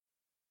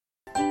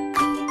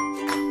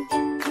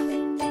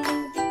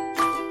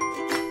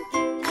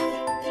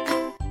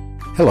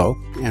Hello,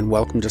 and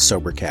welcome to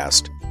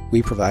Sobercast.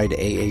 We provide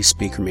AA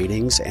speaker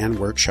meetings and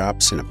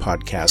workshops in a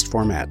podcast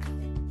format.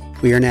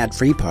 We are an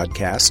ad-free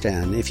podcast,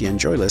 and if you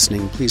enjoy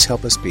listening, please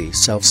help us be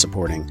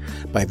self-supporting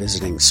by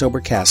visiting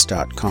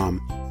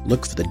Sobercast.com,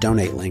 look for the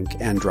donate link,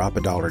 and drop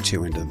 $1 or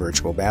 $2 into the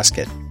virtual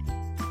basket.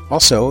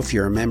 Also, if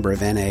you're a member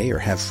of NA or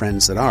have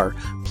friends that are,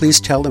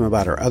 please tell them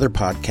about our other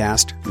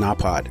podcast,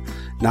 NAPOD.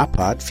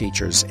 NAPOD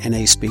features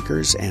NA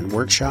speakers and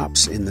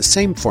workshops in the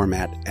same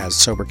format as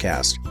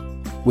Sobercast.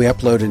 We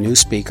upload a new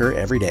speaker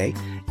every day,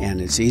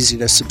 and it's easy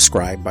to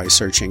subscribe by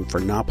searching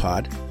for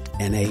NAPOD,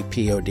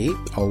 N-A-P-O-D,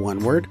 all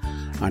one word,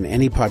 on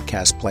any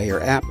podcast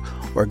player app,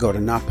 or go to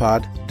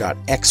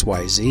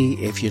napod.xyz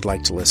if you'd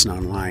like to listen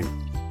online.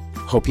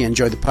 Hope you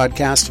enjoy the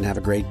podcast and have a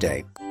great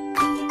day.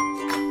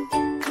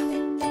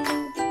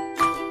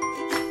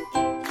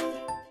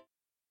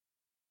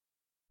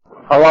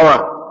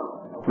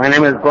 Hello, my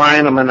name is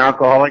Brian. I'm an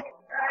alcoholic.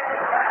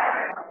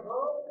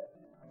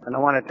 And I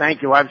want to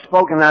thank you. I've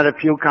spoken at a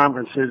few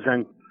conferences,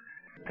 and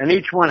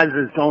each one has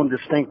its own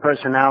distinct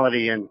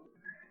personality, and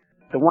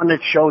the one that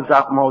shows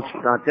up most,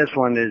 not this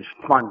one, is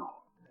fun.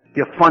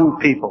 You're fun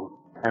people,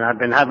 and I've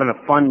been having a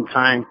fun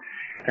time,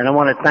 and I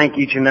want to thank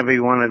each and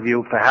every one of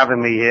you for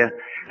having me here,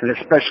 and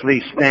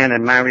especially Stan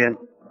and Marion,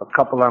 a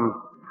couple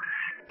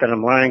that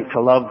I'm learning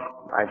to love.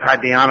 I've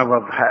had the honor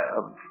of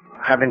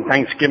having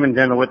Thanksgiving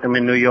dinner with them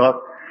in New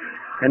York,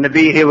 and to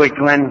be here with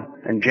Glenn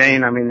and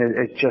Jane, I mean,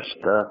 it's just,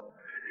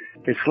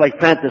 it's like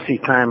fantasy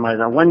time.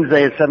 On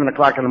Wednesday at 7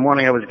 o'clock in the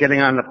morning, I was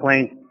getting on the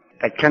plane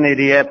at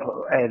Kennedy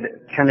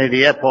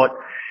Airport,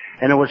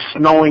 and it was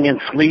snowing and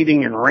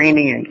sleeting and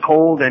raining and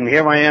cold, and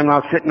here I am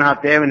now sitting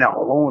out there in the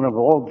alone of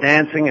all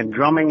dancing and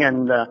drumming,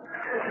 and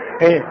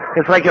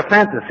it's like a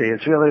fantasy.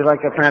 It's really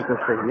like a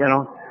fantasy, you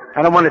know.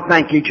 And I want to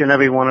thank each and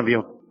every one of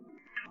you.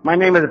 My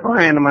name is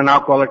Brian. I'm an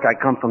alcoholic. I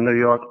come from New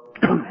York.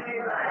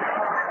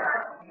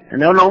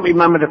 And I don't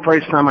remember the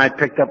first time I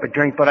picked up a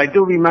drink, but I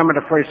do remember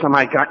the first time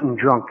I gotten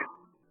drunk.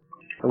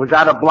 It was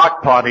at a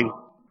block party,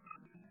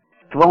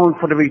 thrown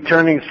for the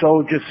returning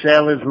soldiers,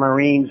 sailors,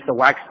 Marines, the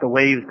wax, the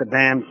waves, the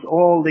dams,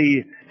 all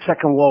the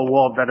Second World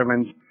War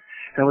veterans.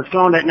 And it was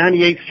thrown at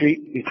 98th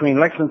Street between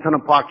Lexington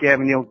and Park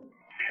Avenue.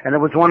 And it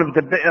was one of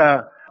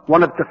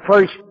the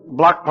first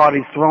block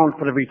parties thrown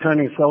for the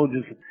returning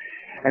soldiers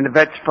and the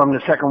vets from the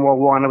Second World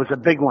War, and it was a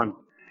big one.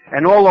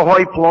 And all the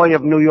hoi polloi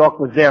of New York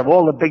was there,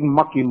 all the big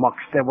mucky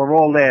mucks, they were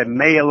all there.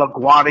 Mayor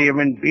LaGuardia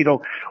and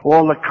Vito,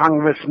 all the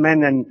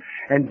congressmen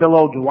and Bill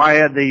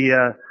O'Dwyer,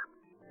 the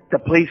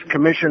police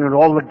commissioner, and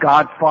all the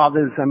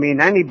godfathers. I mean,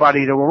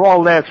 anybody, they were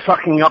all there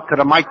sucking up to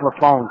the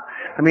microphone.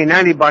 I mean,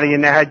 anybody,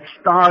 and they had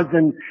stars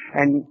and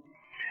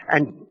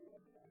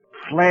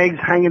flags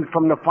hanging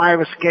from the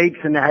fire escapes,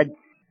 and they had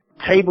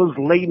tables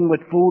laden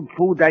with food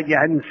that you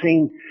hadn't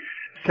seen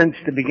since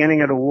the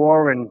beginning of the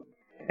war, and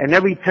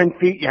every 10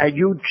 feet you had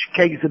huge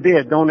kegs of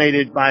beer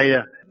donated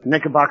by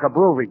Knickerbocker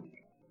Brewery.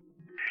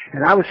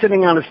 And I was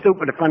sitting on a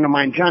stoop with a friend of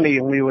mine, Johnny,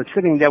 and we were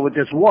sitting there with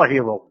this war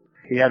hero.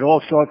 He had all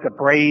sorts of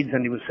braids,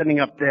 and he was sitting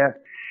up there,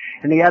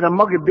 and he had a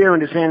mug of beer in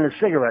his hand and a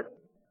cigarette.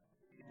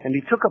 And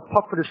he took a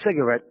puff of the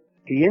cigarette,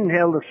 he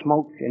inhaled the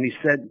smoke, and he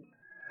said,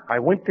 I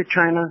went to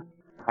China,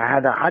 I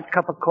had a hot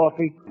cup of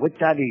coffee, with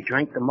that he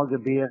drank the mug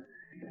of beer,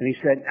 and he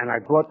said, and I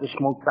brought the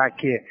smoke back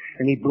here,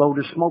 and he blew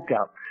the smoke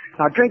out.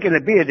 Now, drinking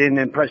a beer didn't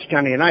impress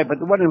Johnny and I,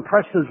 but what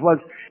impressed us was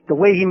the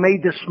way he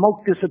made the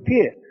smoke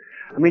disappear.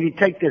 I mean, he'd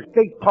take this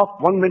big puff,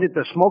 1 minute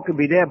the smoke would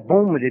be there,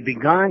 boom, it'd be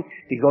gone.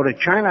 He'd go to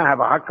China, have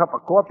a hot cup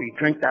of coffee,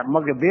 drink that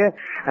mug of beer,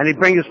 and he'd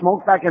bring the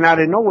smoke back, and out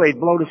of nowhere, he'd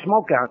blow the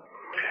smoke out.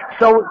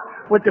 So,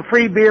 with the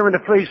free beer and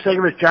the free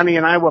cigarettes, Johnny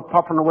and I were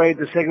puffing away at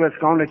the cigarettes,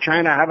 going to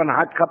China, having a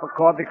hot cup of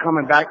coffee,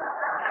 coming back.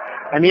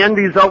 And the end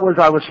result was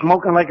I was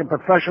smoking like a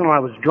professional, I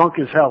was drunk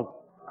as hell.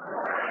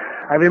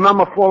 I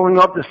remember falling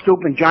off the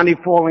stoop and Johnny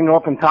falling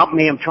off on top of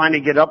me. I'm trying to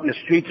get up, and the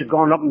streets are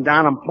going up and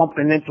down. I'm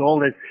bumping into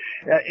all this,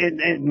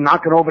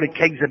 knocking over the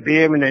kegs of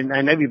beer,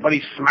 and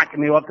everybody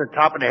smacking me off the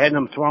top of the head, and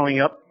I'm throwing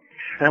up.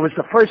 And it was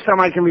the first time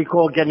I can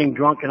recall getting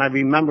drunk, and I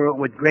remember it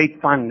with great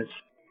fondness.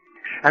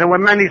 And there were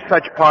many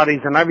such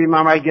parties, and I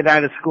remember I get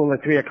out of school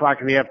at 3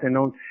 o'clock in the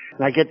afternoon,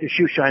 and I get the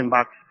shoe shine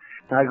box.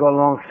 And I go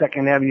along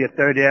 2nd Avenue,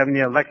 3rd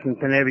Avenue,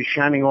 Lexington Avenue,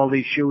 shining all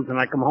these shoes, and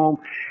I come home,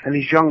 and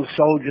these young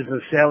soldiers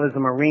and sailors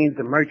and Marines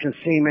and merchant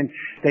seamen,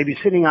 they'd be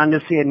sitting on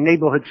this here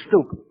neighborhood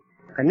stoop.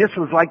 And this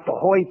was like the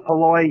hoi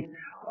polloi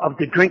of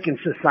the drinking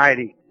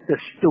society, the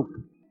stoop.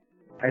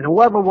 And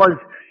whoever was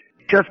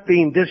just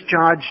being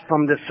discharged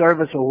from the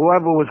service, or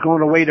whoever was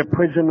going away to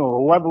prison,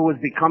 or whoever was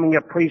becoming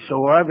a priest,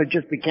 or whoever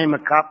just became a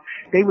cop,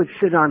 they would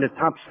sit on the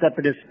top step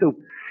of the stoop,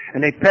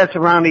 and they'd pass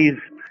around these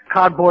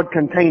cardboard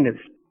containers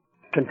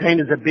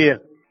of beer.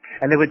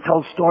 And they would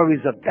tell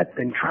stories of death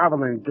and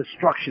travel and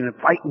destruction and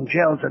fighting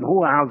jails and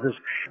whorehouses.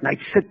 And I'd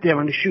sit there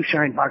in the shoe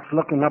shine box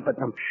looking up at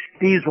them.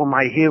 These were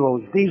my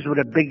heroes. These were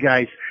the big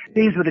guys.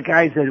 These were the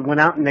guys that went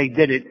out and they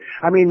did it.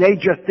 I mean, they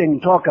just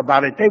didn't talk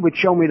about it. They would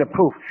show me the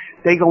proof.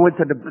 They go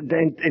into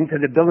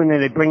the building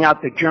and they bring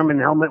out the German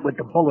helmet with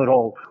the bullet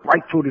hole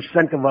right through the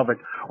center of it,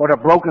 or the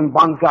broken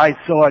bonsai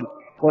sword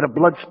or the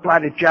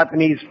blood-splattered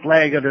Japanese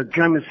flag, or the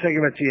German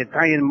cigarettes, the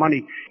Italian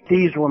money.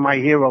 These were my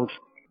heroes.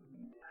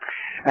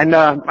 And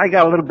I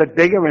got a little bit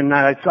bigger, and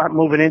I started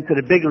moving into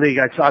the big league.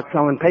 I started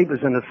selling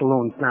papers in the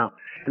saloons now.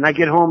 And I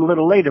get home a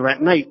little later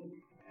at night,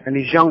 and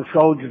these young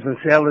soldiers and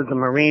sailors and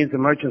Marines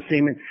and merchant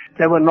seamen,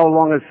 they were no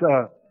longer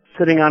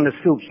sitting on the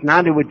stoops.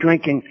 Now they were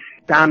drinking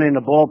down in the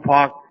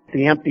ballpark,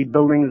 the empty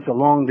buildings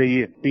along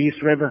the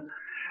East River.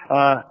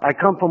 I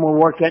come from a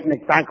work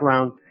ethnic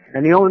background,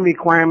 and the only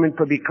requirement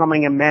for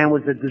becoming a man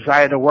was the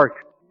desire to work.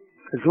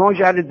 As long as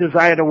you had a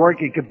desire to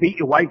work, you could beat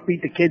your wife,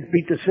 beat the kids,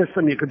 beat the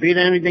system. You could beat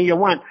anything you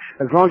want,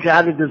 as long as you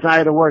had a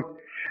desire to work.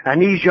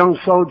 And these young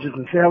soldiers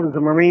and sailors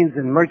and Marines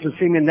and merchant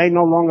seamen, they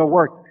no longer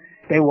worked.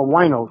 They were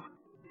winos.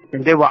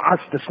 And they were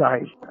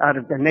ostracized out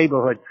of the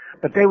neighborhood.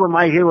 But they were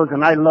my heroes,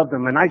 and I loved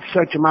them. And I'd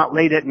search them out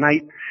late at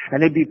night,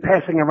 and they'd be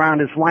passing around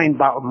this wine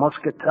bottle,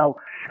 Muscatel,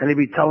 and they'd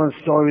be telling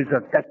stories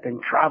of death and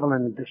travel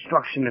and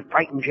destruction and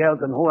fighting jails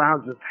and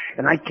whorehouses.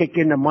 And I'd kick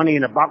in the money,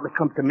 and the bottle would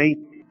come to me,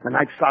 and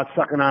I'd start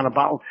sucking on a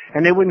bottle.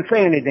 And they wouldn't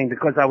say anything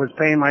because I was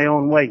paying my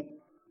own way.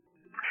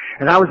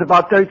 And I was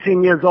about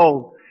 13 years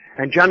old,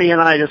 and Johnny and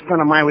I, this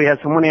friend of mine, we had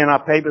some money in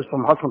our papers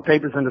from hustling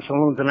papers in the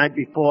saloons the night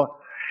before.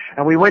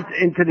 And we went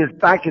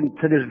back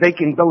into this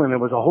vacant building. There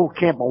was a whole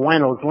camp of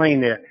winos laying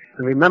there.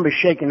 And I remember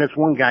shaking this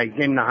one guy,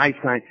 gave him the high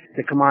sign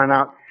to come on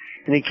out.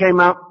 And he came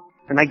out,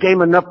 and I gave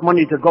him enough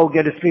money to go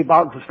get his 3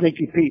 bottles of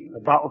Sneaky Pete. A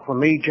bottle for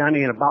me,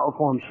 Johnny, and a bottle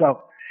for himself.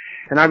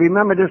 And I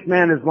remember this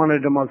man as one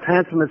of the most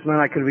handsomest men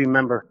I could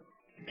remember.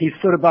 He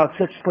stood about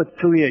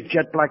 6'2", he had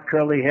jet black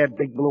curly hair,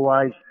 big blue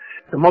eyes.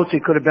 The most he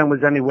could have been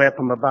was anywhere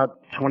from about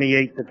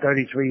 28 to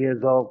 33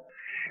 years old.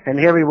 And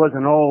here he was,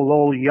 an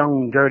old,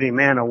 young, dirty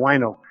man, a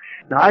wino.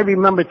 Now, I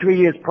remember 3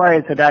 years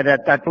prior to that,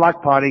 at that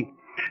block party,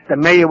 the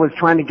mayor was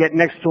trying to get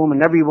next to him,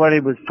 and everybody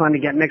was trying to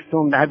get next to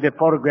him to have their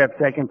photograph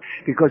taken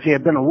because he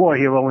had been a war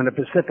hero in the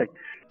Pacific.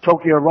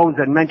 Tokyo Rose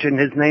had mentioned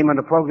his name on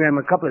the program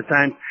a couple of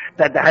times,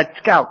 that they had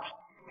scouts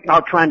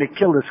out trying to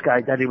kill this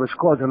guy, that he was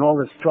causing all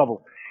this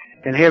trouble.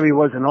 And here he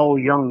was, an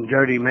old, young,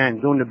 dirty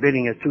man, doing the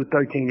bidding of 2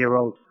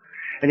 13-year-olds.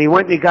 And he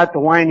went and he got the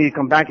wine, and he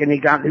come back and he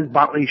got his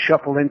bottle, he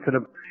shuffled into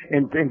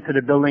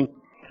the building.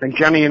 And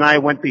Johnny and I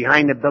went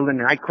behind the building,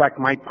 and I cracked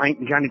my pint,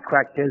 and Johnny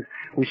cracked his.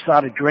 We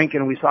started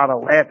drinking, and we started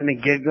laughing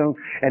and giggling,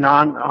 and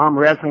arm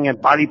wrestling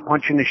and body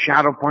punching and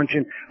shadow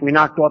punching. We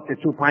knocked off the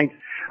 2 pints.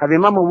 I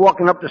remember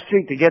walking up the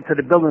street to get to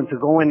the building to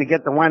go in and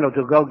get the wino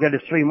to go get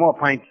his 3 more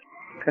pints.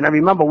 And I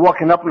remember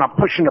walking up and I'm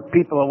pushing the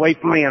people away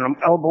from me and I'm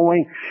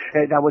elbowing.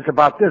 And I was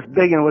about this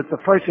big, and it was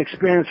the first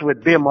experience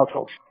with beer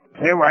muscles.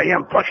 Here I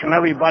am pushing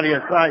everybody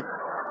aside.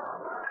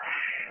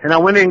 And I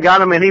went in and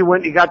got him, and he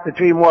went and he got the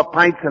 3 more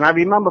pints. And I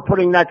remember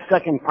putting that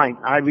second pint.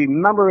 I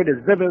remember it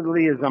as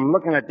vividly as I'm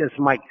looking at this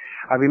mic.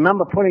 I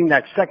remember putting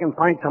that second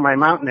pint to my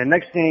mouth, and the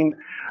next thing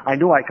I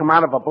knew, I come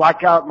out of a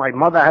blackout. My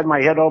mother had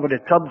my head over the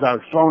tubs. I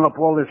was throwing up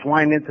all this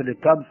wine into the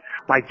tubs.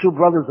 My 2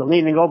 brothers are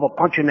leaning over,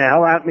 punching the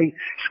hell out of me,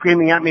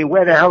 screaming at me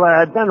where the hell I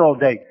had been all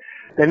day.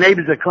 The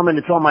neighbors had come in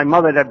and told my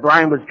mother that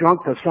Brian was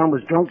drunk, her son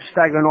was drunk,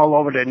 staggering all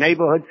over the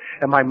neighborhood,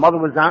 and my mother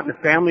was out, and the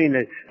family and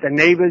the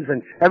neighbors,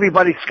 and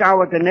everybody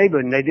scoured the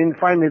neighborhood, and they didn't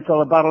find me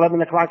until about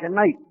 11 o'clock at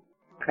night.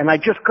 And I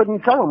just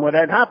couldn't tell them what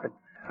had happened.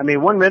 I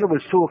mean, 1 minute it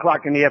was 2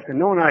 o'clock in the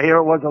afternoon, and here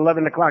it was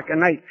 11 o'clock at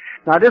night.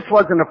 Now, this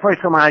wasn't the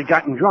first time I had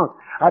gotten drunk.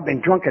 I've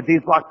been drunk at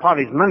these block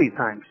parties many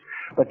times.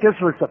 But this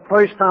was the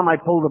first time I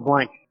pulled a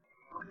blank.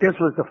 This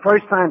was the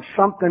first time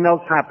something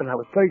else happened. I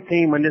was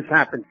 13 when this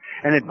happened,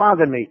 and it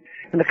bothered me.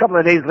 And a couple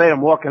of days later, I'm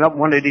walking up,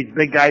 one of these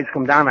big guys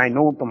come down. I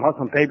knew him from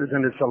hustling papers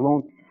in the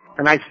saloon,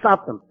 and I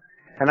stopped him.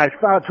 And I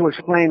started to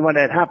explain what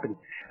had happened.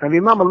 I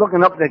remember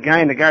looking up at the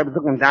guy, and the guy was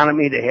looking down at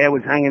me. The hair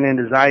was hanging in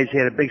his eyes. He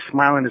had a big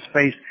smile on his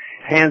face,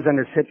 hands on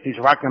his hips. He's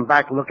rocking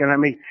back, looking at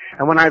me.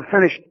 And when I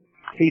finished,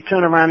 he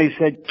turned around and he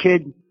said,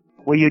 "Kid,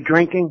 were you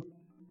drinking?"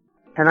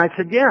 And I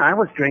said, "Yeah, I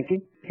was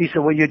drinking." He said,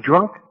 "Were you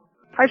drunk?"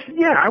 I said,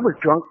 "Yeah, I was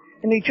drunk."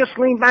 And he just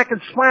leaned back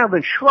and smiled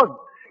and shrugged.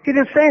 He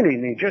didn't say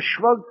anything. He just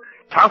shrugged,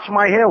 tossed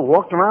my hair,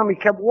 walked around me,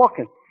 kept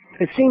walking.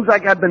 It seems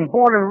like I've been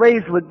born and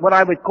raised with what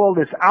I would call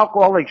this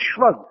alcoholic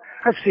shrug.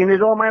 I've seen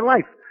it all my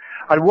life.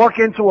 I'd walk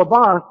into a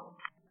bar,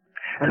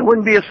 and there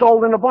wouldn't be a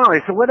soul in the bar.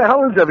 I said, "Where the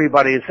hell is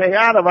everybody?" He'd say, "They're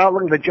out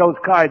looking for Joe's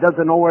car. He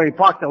doesn't know where he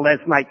parked it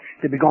last night."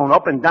 They'd be going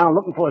up and down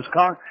looking for his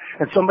car.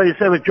 And somebody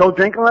said, "Was Joe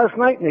drinking last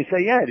night?" And they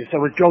say, "Yeah." They said,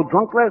 "Was Joe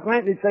drunk last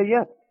night?" And they'd say,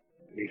 "Yeah."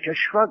 They just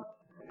shrugged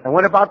and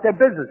went about their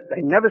business.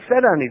 They never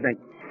said anything.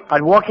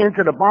 I'd walk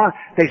into the bar.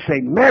 They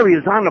say, "Mary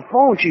is on the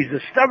phone. She's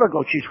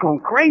hysterical. She's going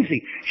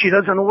crazy. She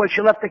doesn't know where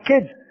she left the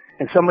kids."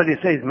 And somebody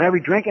says, "Mary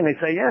drinking?" They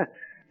say, "Yeah."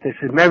 They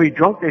say, "Mary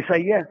drunk?" They say,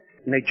 "Yeah."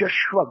 And they just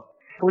shrugged.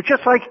 It was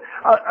just like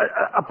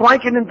a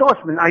blanket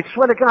endorsement. I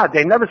swear to God,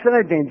 they never said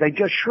anything. They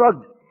just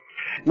shrugged.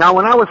 Now,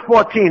 when I was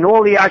 14,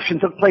 all the action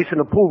took place in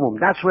the pool room.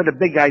 That's where the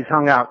big guys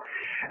hung out.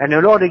 And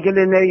in order to get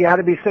in there, you had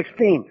to be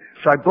 16.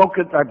 So I broke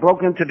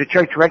into the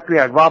church rectory.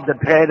 I robbed a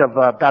pad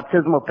of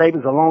baptismal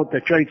papers along with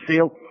the church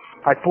seal.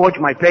 I forged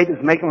my papers,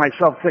 making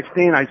myself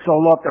 16. I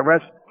sold off the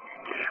rest.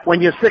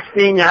 When you're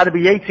 16, you had to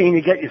be 18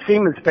 to get your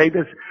Siemens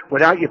papers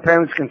without your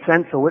parents'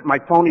 consent. So with my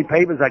phony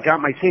papers, I got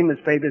my Siemens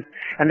papers.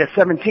 And at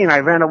 17, I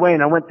ran away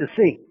and I went to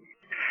sea.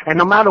 And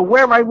no matter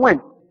where I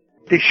went,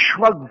 this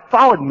shrug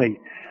followed me.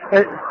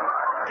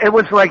 It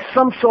was like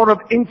some sort of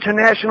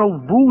international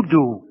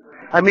voodoo.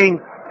 I mean,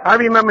 I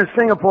remember in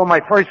Singapore,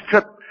 my first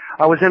trip,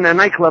 I was in a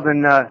nightclub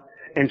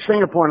in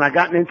Singapore and I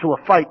got into a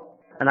fight.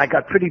 And I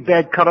got pretty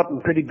bad cut up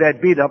and pretty bad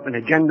beat up, and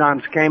the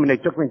gendarmes came and they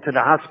took me to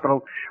the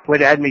hospital where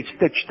they had me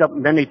stitched up,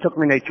 and then they took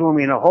me and they threw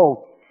me in a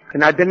hole.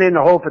 And I've been in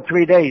the hole for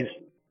 3 days.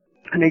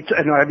 And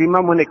I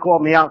remember when they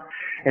called me out.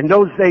 In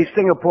those days,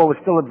 Singapore was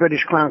still a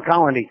British Crown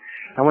colony.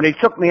 And when they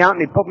took me out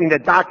and they put me in the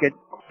docket,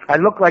 I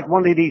looked like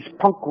one of these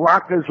punk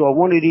rockers or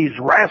one of these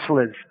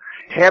wrestlers.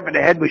 Half of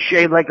the head was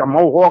shaved like a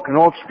mohawk and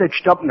all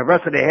stitched up, and the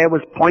rest of the hair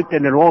was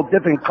pointed in all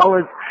different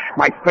colors.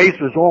 My face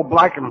was all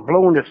black and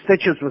blue, and the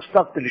stitches were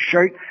stuck to the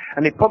shirt.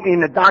 And they put me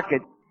in the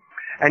docket.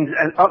 And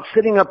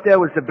sitting up there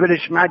was the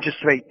British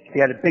magistrate. He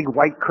had a big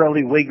white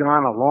curly wig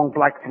on, a long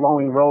black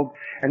flowing robe,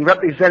 and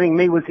representing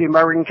me was the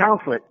American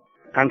consulate.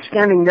 I'm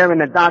standing there in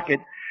the docket,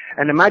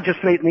 and the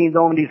magistrate leaned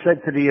over and he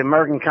said to the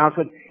American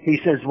consulate, he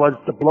says, "Was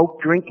the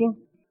bloke drinking?"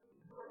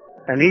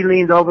 And he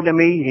leaned over to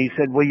me, he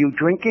said, "Were you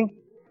drinking?"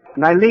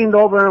 And I leaned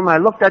over him, I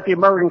looked at the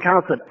American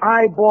consulate,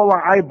 eyeball to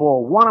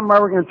eyeball, one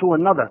American to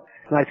another.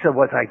 And I said,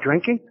 "Was I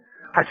drinking?"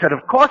 I said,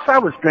 "Of course I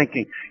was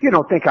drinking. You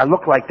don't think I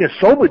look like this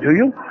sober, do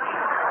you?"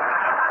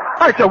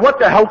 I said, "What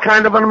the hell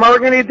kind of an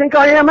American do you think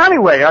I am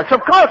anyway?" I said,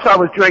 "Of course I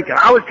was drinking.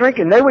 I was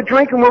drinking. They were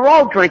drinking. We're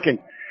all drinking."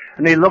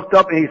 And he looked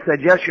up and he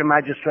said, "Yes, your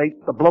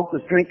magistrate, the bloke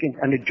was drinking."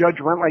 And the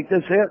judge went like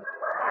this here.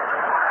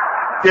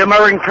 The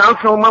American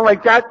consul went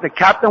like that. The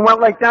captain went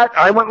like that.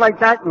 I went like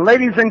that. And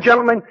ladies and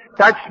gentlemen,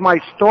 that's my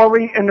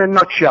story in a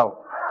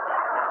nutshell.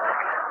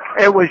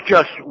 It was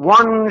just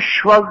one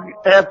shrug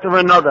after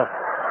another.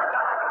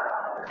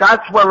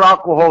 That's where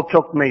alcohol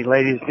took me,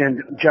 ladies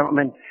and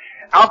gentlemen.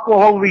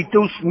 Alcohol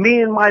reduced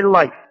me and my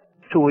life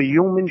to a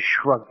human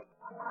shrug.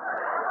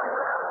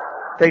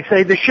 They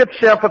say the ship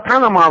sailed for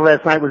Panama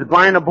last night. Was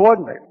Brian aboard?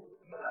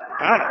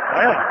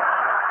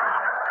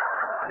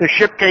 The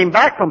ship came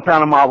back from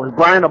Panama. Was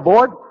Brian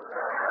aboard?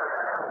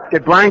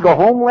 Did Brian go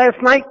home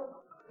last night?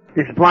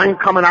 Is Brian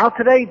coming out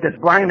today? Does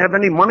Brian have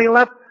any money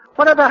left?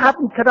 Whatever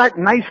happened to that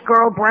nice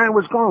girl Brian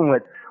was going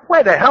with?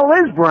 Where the hell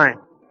is Brian?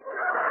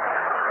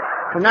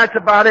 And that's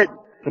about it.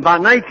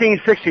 About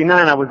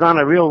 1969, I was on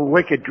a real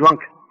wicked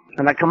drunk.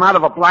 And I come out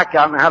of a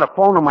blackout and I had a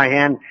phone in my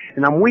hand.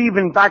 And I'm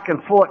weaving back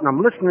and forth and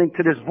I'm listening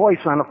to this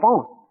voice on the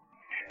phone.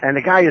 And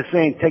the guy is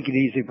saying, "Take it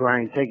easy,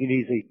 Brian. Take it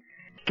easy.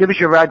 Give us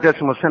your address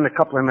and we'll send a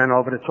couple of men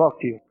over to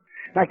talk to you."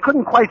 And I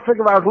couldn't quite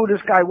figure out who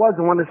this guy was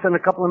and wanted to send a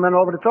couple of men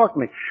over to talk to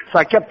me. So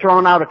I kept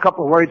throwing out a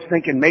couple of words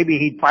thinking maybe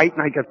he'd bite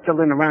and I could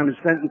fill in around his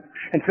sentence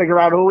and figure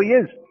out who he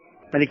is.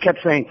 And he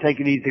kept saying, "Take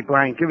it easy,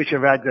 Brian. Give us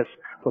your address.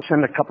 We'll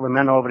send a couple of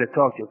men over to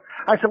talk to you."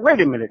 I said, "Wait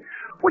a minute.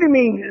 What do you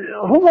mean?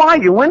 Who are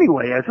you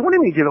anyway?" I said, "What do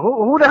you mean?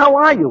 Who the hell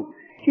are you?"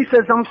 He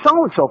says, "I'm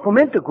so-and-so from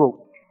Intergroup."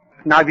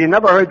 Now, if you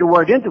never heard the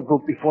word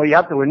Intergroup before, you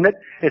have to admit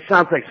it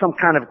sounds like some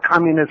kind of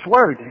communist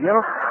word, you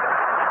know?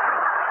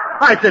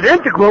 I said,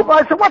 "Intergroup?"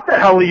 I said, "What the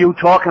hell are you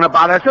talking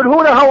about?" I said,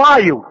 "Who the hell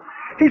are you?"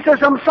 He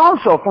says, "I'm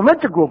so-and-so from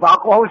Intergroup,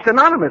 Alcoholics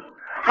Anonymous."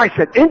 I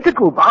said,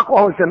 "Intergroup,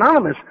 Alcoholics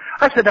Anonymous?"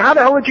 I said, "How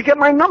the hell did you get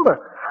my number?"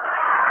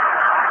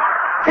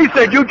 He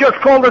said, "You just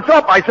called us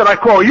up." I said, "I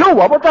call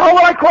you up? What the hell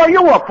would I call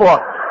you up for?"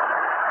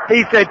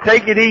 He said,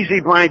 "Take it easy,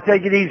 Brian,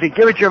 take it easy.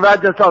 Give it your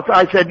address."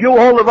 I said, "You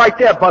hold it right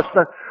there,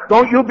 Buster.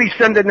 Don't you be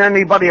sending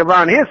anybody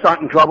around here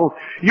starting trouble.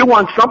 You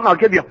want something, I'll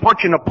give you a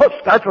punch in the puss.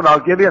 That's what I'll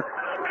give you."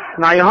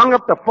 And I hung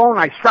up the phone,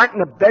 I sat in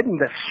the bed, and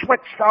the sweat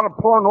started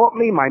pouring off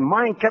me. My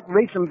mind kept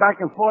racing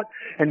back and forth,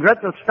 in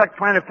retrospect,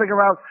 trying to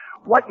figure out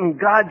what in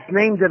God's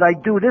name did I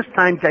do this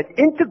time that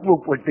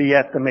Intergroup would be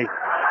after me.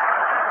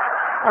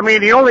 I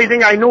mean, the only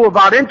thing I knew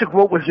about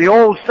Intergroup was the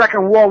old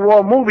Second World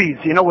War movies,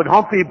 you know, with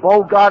Humphrey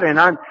Bogart and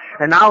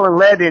Alan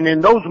Ladd. And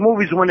in those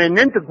movies, when an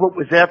Intergroup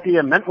was after you,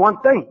 it meant one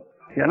thing,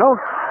 you know.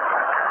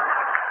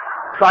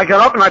 So I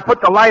got up and I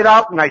put the light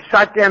out and I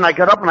sat there and I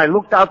got up and I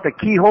looked out the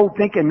keyhole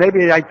thinking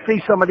maybe I'd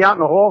see somebody out in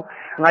the hall.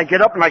 And I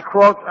get up and I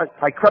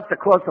crept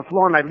across the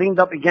floor and I leaned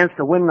up against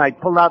the window and I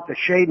pulled out the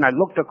shade and I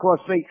looked across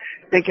the street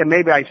thinking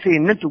maybe I see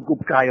an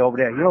Intergroup guy over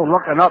there, you know,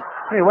 looking up.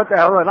 Hey, what the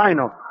hell did I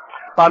know?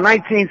 About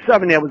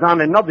 1970, I was on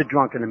another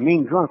drunk and a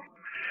mean drunk.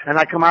 And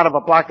I come out of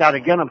a blackout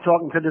again. I'm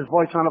talking to this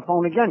voice on the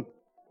phone again.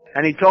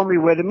 And he told me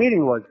where the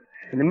meeting was.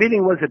 And the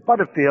meeting was at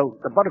Butterfield,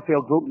 the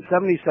Butterfield group in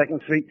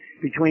 72nd Street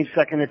between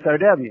 2nd and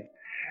 3rd Avenue.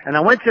 And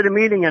I went to the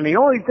meeting and the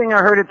only thing I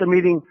heard at the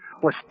meeting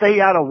was stay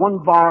out of one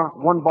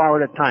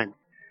bar at a time.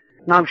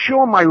 Now I'm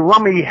sure my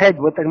rummy head,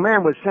 what the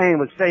man was saying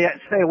was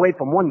stay away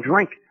from one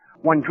drink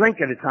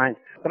at a time.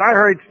 But I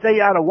heard stay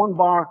out of one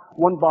bar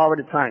at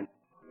a time.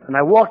 And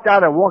I walked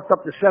out, I walked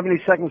up to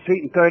 72nd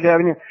Street and 3rd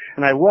Avenue,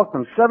 and I walked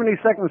from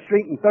 72nd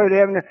Street and 3rd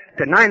Avenue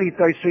to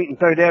 93rd Street and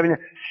 3rd Avenue,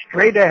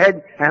 straight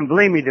ahead, and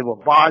believe me, there were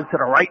bars to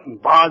the right and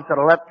bars to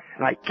the left,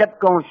 and I kept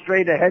going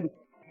straight ahead.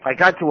 I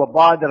got to a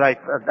bar that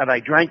I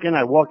drank in,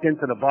 I walked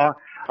into the bar,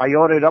 I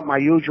ordered up my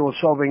usual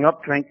sobering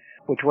up drink,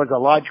 which was a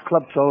large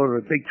club soda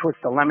with a big twist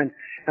of lemon.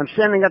 I'm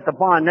standing at the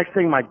bar, and next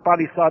thing my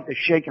body started to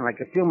shake, and I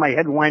could feel my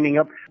head winding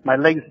up, my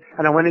legs,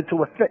 and I went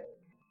into a fit.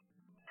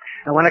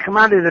 And when I come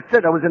out of the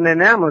fit, I was in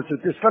an ambulance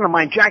with this friend of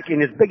mine, Jackie,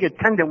 and his big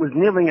attendant was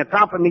kneeling on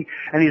top of me,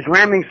 and he's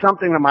ramming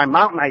something in my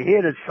mouth, and I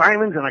hear the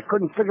sirens, and I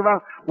couldn't figure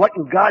out what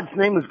in God's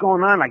name was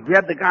going on. I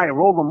grabbed the guy, I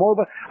rolled him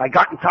over, I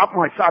got on top of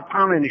him, I started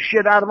pounding the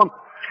shit out of him.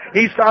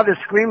 He started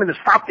screaming to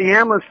stop the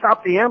ambulance,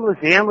 stop the ambulance.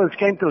 The ambulance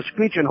came to a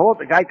screeching halt.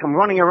 The guy come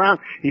running around.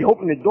 He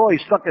opened the door. He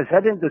stuck his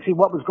head in to see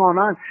what was going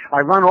on.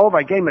 I run over.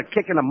 I gave him a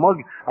kick in the mug.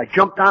 I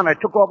jumped down. I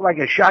took off like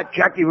a shot.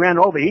 Jackie ran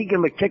over. He gave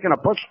him a kick and a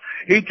push.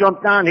 He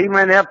jumped down. He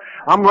ran up.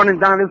 I'm running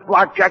down this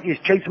block. Jackie's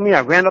chasing me.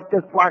 I ran up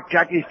this block.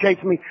 Jackie's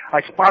chasing me.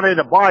 I spotted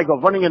the bar. I go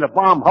running in the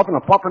bar. I'm huffing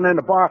and puffing in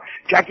the bar.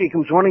 Jackie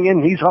comes running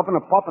in. He's huffing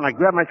and puffing. I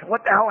grab him. I said,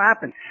 what the hell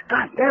happened?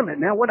 God damn it,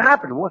 man. What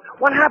happened?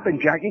 What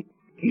happened, Jackie?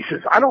 He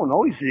says, I don't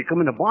know. He says, you come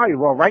in the bar,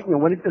 you're all right, and you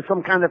went into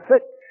some kind of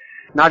fit.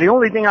 Now, the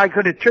only thing I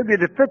could attribute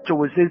the fit to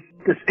was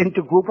this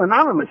intergroup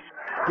anonymous,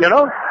 you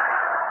know?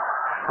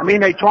 I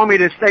mean, they told me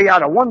to stay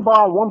out of one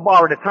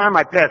bar at a time.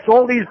 I passed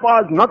all these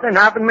bars, nothing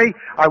happened to me.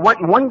 I went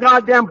in one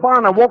goddamn bar,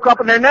 and I woke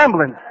up in an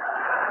ambulance.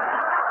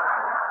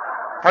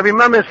 I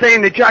remember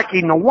saying to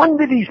Jackie, no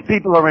wonder these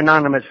people are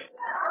anonymous.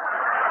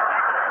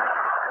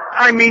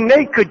 I mean,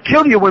 they could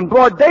kill you in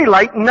broad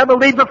daylight and never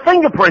leave a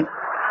fingerprint.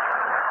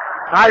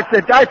 I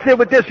said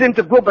with this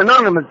intergroup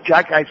anonymous,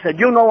 Jack, I said,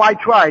 you know I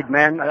tried,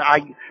 man.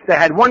 They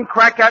had one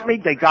crack at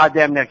me, they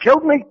goddamn near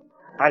killed me.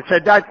 I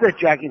said, that's it,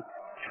 Jackie.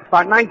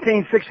 About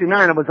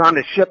 1969, I was on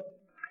the ship.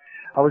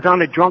 I was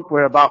on a drunk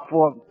where about 3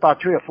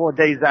 or 4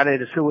 days out of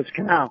the Suez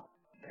Canal.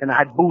 And I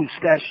had booze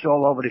stashed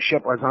all over the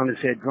ship. I was on this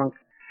here drunk.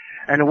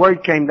 And the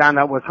word came down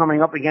that was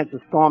coming up against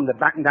the storm, to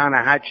batten down the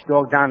hatch,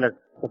 dog down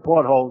the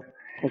portholes.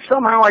 And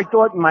somehow I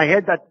thought in my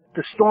head that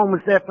the storm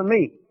was there for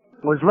me.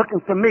 It was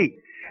looking for me.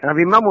 And I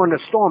remember when the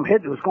storm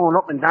hit, it was going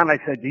up and down. I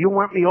said, do you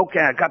want me? Okay.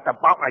 I got the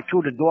bottle. I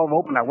threw the door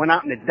open. I went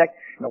out on the deck,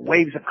 and the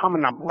waves are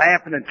coming. I'm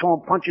laughing and throwing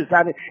punches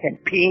at it and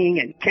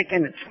peeing and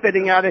kicking and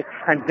spitting at it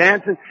and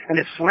dancing. And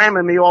it's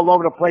slamming me all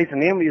over the place.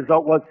 And the end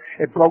result was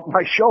it broke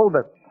my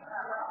shoulder.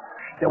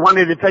 They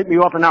wanted to take me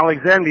off in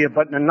Alexandria,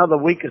 but in another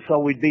week or so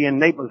we'd be in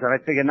Naples. And I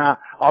figured, nah,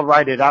 I'll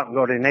ride it out and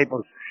go to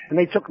Naples. And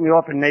they took me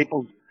off in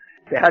Naples.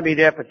 They had me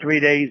there for 3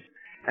 days.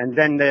 And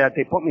then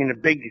they put me in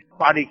a big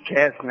body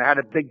cast, and I had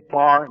a big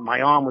bar, and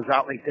my arm was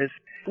out like this.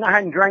 And I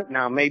hadn't drank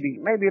now, maybe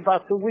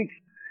about 2 weeks.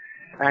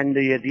 And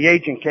the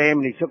agent came,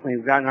 and he took me,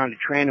 we got on the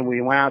train, and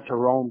we went out to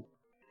Rome,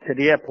 to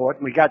the airport.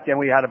 And we got there, and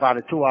we had about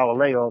a 2-hour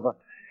layover.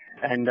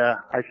 And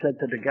I said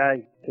to the guy,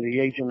 to the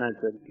agent, I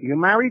said, you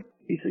married?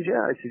 He said,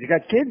 yeah. I said, you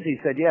got kids? He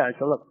said, yeah. I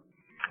said, look,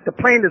 the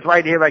plane is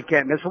right here, I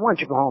can't miss it. Why don't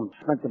you go home,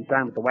 spend some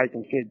time with the wife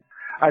and kids?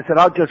 I said,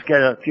 I'll just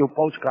get a few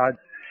postcards.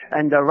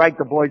 And write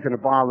the boys in the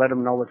bar, let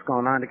them know what's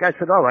going on. The guy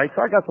said, all right.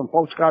 So I got some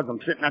postcards. I'm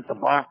sitting at the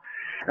bar,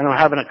 and I'm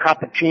having a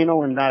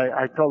cappuccino, and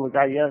I told the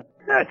guy, yeah,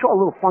 throw a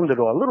little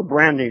Thunderdor, a little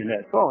brandy in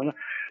there. So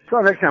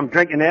next time I'm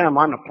drinking there, I'm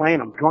on the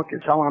plane. I'm drunk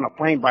as hell on the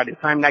plane. By the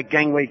time that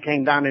gangway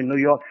came down in New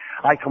York,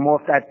 I come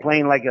off that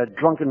plane like a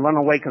drunken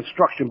runaway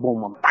construction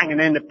boom. I'm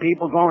banging into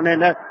people going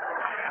in there.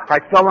 I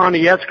fell on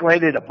the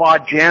escalator. The bar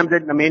jammed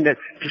it. I mean, the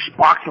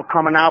sparks were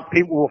coming out.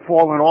 People were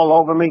falling all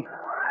over me.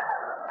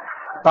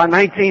 About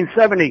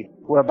 1970.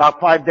 We're about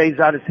 5 days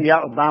out of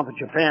Seattle, bound for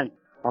Japan.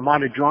 I'm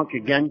on a drunk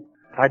again.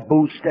 I had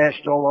booze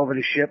stashed all over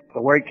the ship.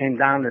 The word came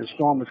down and the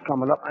storm was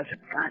coming up. I said,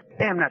 God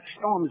damn, that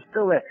storm is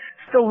still there,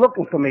 still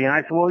looking for me. And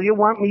I said, well, you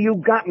want me, you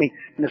got me.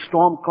 And the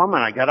storm come,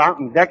 and I got out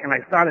on deck, and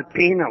I started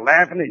peeing and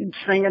laughing and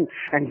singing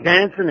and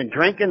dancing and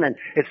drinking, and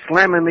it's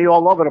slamming me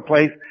all over the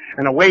place.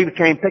 And a wave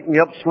came, picked me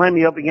up, slammed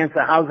me up against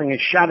the housing, and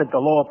shot at the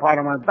lower part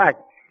of my back.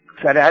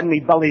 So they had me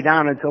belly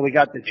down until we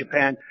got to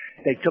Japan.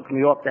 They took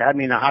me off. They had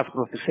me in the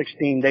hospital for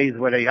 16 days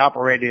where they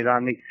operated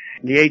on me.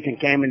 And the agent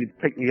came and he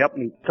picked me up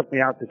and he took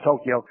me out to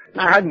Tokyo.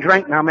 Now, I hadn't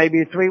drank now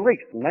maybe 3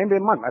 weeks, maybe a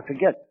month, I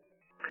forget.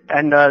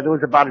 And there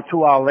was about a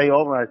 2-hour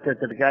layover. I said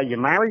to the guy, you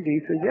married?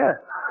 He said, yeah.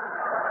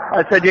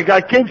 I said, you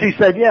got kids? He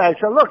said, yeah. I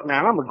said, look,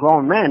 man, I'm a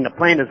grown man. The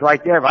plane is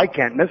right there. If I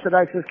can't miss it,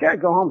 I said, okay,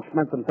 go home,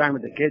 spend some time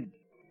with the kids.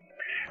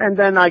 And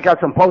then I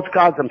got some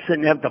postcards. I'm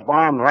sitting there at the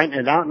bar. I'm writing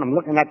it out, and I'm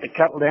looking at the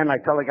kettle there, and I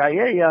tell the guy,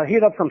 hey,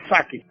 heat up some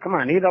sake. Come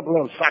on, heat up a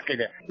little sake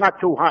there. Not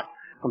too hot.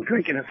 I'm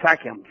drinking a sake.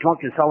 I'm drunk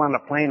as hell on the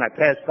plane. I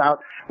passed out.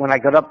 When I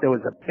got up, there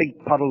was a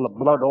big puddle of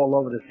blood all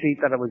over the seat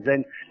that I was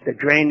in. The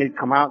drain had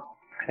come out.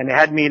 And they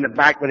had me in the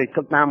back where they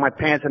took down my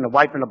pants and they're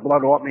wiping the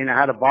blood off me, and I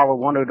had to borrow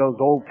one of those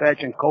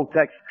old-fashioned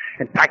Kotex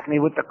and pack me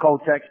with the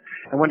Kotex.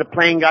 And when the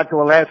plane got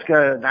to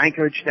Alaska, the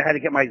Anchorage, they had to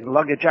get my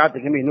luggage out to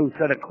give me a new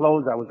set of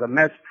clothes. I was a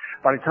mess.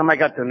 By the time I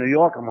got to New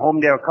York, I'm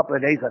home there a couple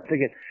of days. I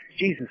figured,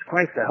 Jesus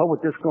Christ, the hell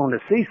with this going to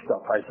see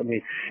stuff. I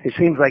mean, it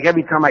seems like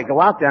every time I go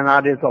out there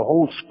now, there's a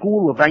whole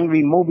school of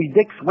angry Moby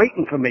Dicks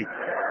waiting for me.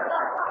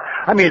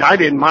 I mean, I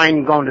didn't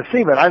mind going to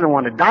see, but I didn't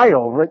want to die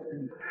over it.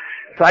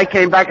 So I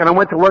came back and I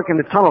went to work in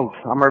the tunnels.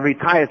 I'm a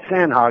retired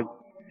sandhog.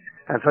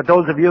 And for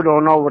those of you who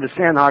don't know what a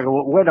sandhog is,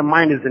 we're the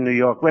miners in New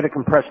York. We're the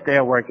compressed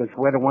air workers.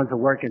 We're the ones that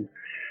work in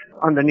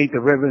underneath the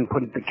river and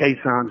put the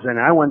caissons in.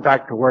 I went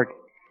back to work.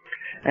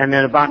 And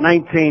then about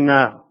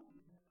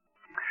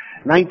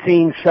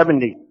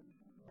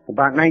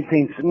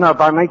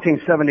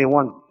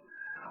 1971,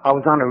 I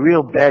was on a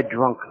real bad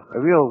drunk, a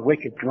real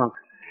wicked drunk.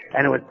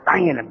 And it was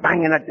banging and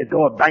banging at the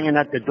door,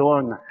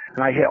 and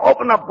I hear,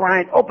 open up,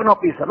 Brian, open up.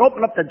 He said,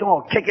 open up the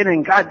door, kick it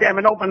in, goddamn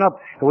it, open up.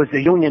 It was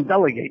the union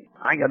delegate.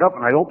 I got up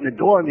and I opened the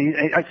door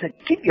and I said,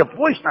 keep your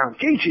voice down.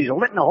 Jeez, you're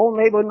letting the whole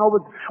neighborhood know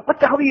what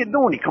the hell are you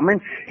doing? He come in,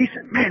 he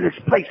said, man, this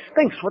place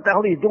stinks. What the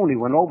hell are you doing? He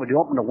went over, he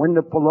opened the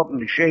window, pulled up in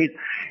the shade.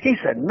 He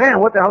said, man,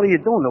 what the hell are you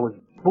doing? There was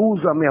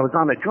booze on me, I was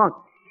on a drunk.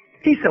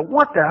 He said,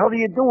 what the hell are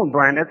you doing,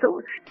 Brian? I said,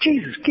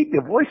 Jesus, keep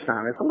your voice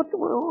down. I said,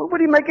 what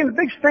are you making a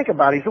big stink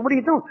about? He said, what are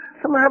you doing? I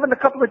said, I'm having a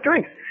couple of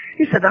drinks.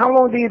 He said, how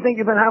long do you think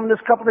you've been having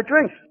this couple of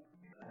drinks?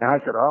 And I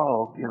said,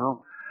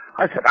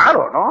 I said, I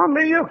don't know,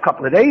 maybe a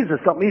couple of days or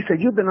something. He said,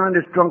 you've been on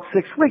this drunk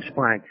 6 weeks,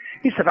 Brian.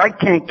 He said, I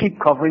can't keep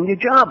covering your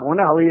job. When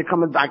the hell are you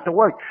coming back to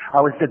work? I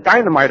was the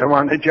dynamiter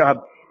on the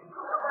job.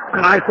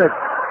 And I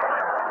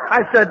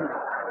said,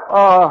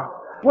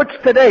 what's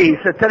today? He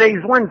said,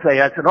 today's Wednesday.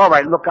 I said, all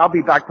right, look, I'll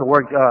be back to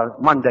work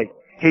Monday.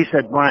 He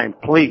said, Brian,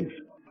 please,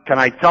 can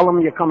I tell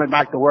him you're coming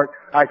back to work?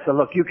 I said,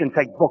 look, you can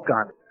take book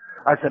on it.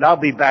 I said, I'll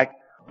be back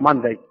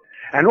Monday.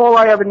 And all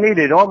I ever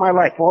needed, all my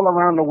life, all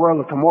around the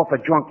world, to come off a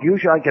drunk,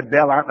 usually I could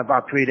bail out in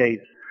about 3 days.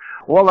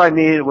 All I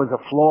needed was a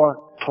floor,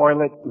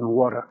 toilet, and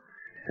water.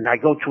 And I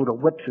go through the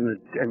whips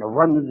and the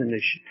runs and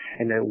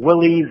the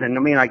willies,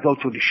 and I go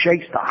through the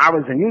shakes, the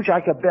horrors, and usually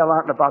I could bail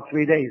out in about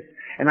 3 days.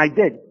 And I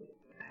did.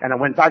 And I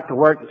went back to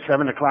work at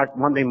 7 o'clock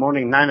Monday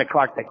morning, 9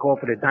 o'clock, they called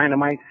for the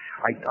dynamite.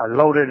 I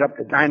loaded up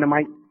the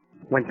dynamite,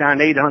 went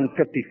down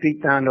 850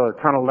 feet down to a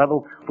tunnel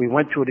level. We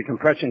went through the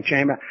compression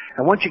chamber.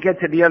 And once you get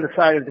to the other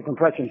side of the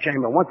compression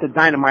chamber, once the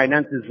dynamite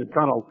enters the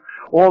tunnel,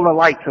 all the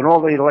lights and all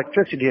the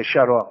electricity is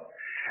shut off.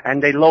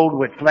 And they load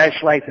with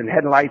flashlights and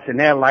headlights and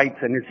air lights,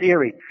 and it's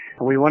eerie.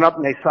 And we went up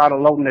and they started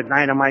loading the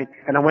dynamite,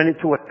 and I went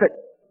into a fit.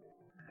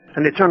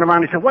 And they turned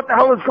around and he said, what the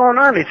hell is going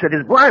on? He said,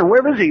 is Brian,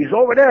 where is he? He's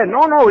over there.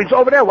 No, he's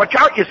over there. Watch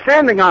out, you're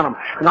standing on him.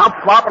 And I'm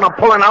flopping, I'm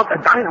pulling out the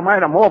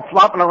dynamite, I'm all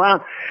flopping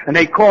around. And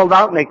they called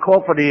out and they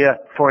called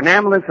for an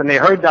ambulance, and they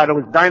heard that it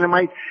was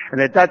dynamite.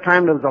 And at that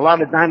time there was a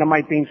lot of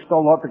dynamite being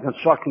stolen off the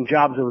construction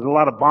jobs. There was a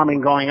lot of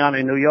bombing going on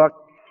in New York.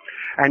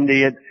 And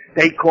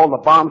they called the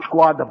bomb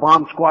squad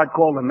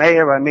called the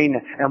mayor.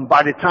 And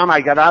by the time I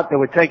got out, they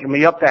were taking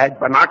me up. They had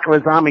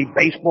binoculars on me,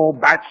 baseball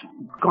bats,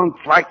 guns,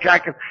 flak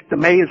jackets. The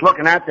mayor's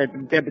looking at,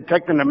 they're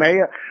protecting the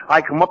mayor.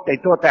 I come up, they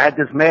thought they had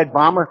this mad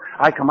bomber.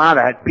 I come out,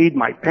 I had peed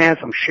my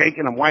pants, I'm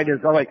shaking, I'm white as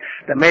hell. Like,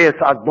 the mayor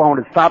starts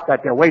blowing his top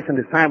that they're wasting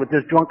his time with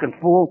this drunken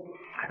fool.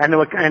 And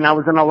I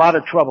was in a lot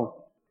of trouble.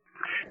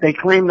 They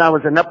claimed I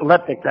was an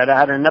epileptic, that I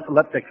had an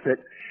epileptic fit.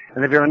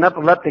 And if you're an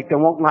epileptic, they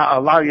won't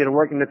allow you to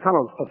work in the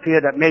tunnels for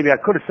fear that maybe I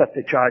could have set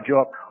the charge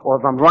off, or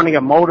if I'm running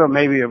a motor,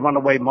 maybe a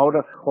runaway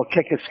motor, or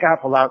kick a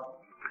scaffold out.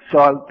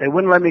 So they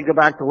wouldn't let me go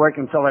back to work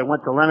until I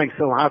went to Lenox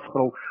Hill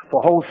Hospital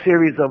for a whole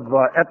series of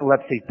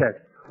epilepsy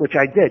tests, which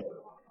I did.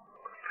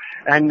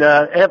 And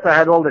after I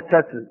had all the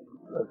tests,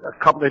 a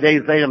couple of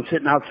days later, I'm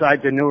sitting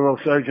outside the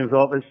neurosurgeon's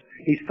office.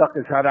 He stuck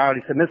his head out.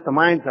 He said, Mr.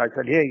 Mines, I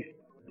said, here.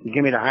 He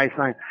gave me the high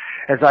sign.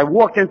 As I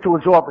walked into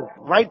his office,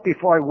 right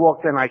before I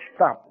walked in, I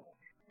stopped.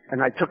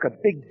 And I took a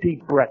big,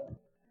 deep breath.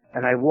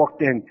 And I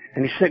walked in,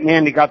 and he's sitting there,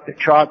 and he got the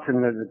charts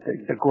and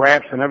the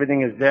graphs and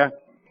everything is there.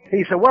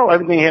 He said, well,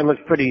 everything here looks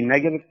pretty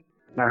negative.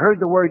 And I heard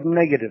the word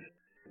negative,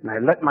 and I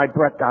let my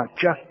breath out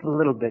just a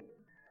little bit.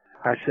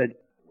 I said,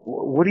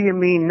 what do you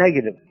mean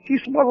negative? He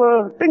said,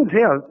 well, things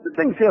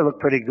here look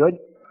pretty good.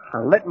 I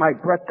let my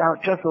breath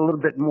out just a little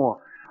bit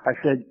more. I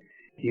said,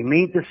 you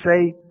mean to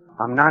say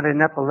I'm not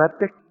an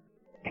epileptic?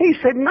 He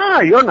said, no,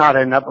 you're not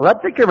an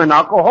epileptic, you're an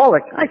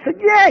alcoholic. I said,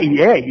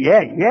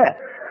 yeah.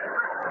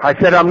 I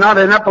said, I'm not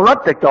an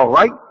epileptic though,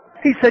 right?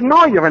 He said,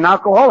 no, you're an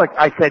alcoholic.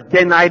 I said,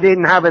 then I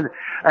didn't have an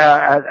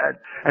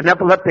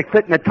epileptic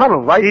fit in the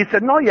tunnel, right? He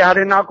said, no, you had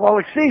an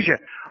alcoholic seizure.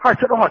 I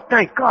said, oh,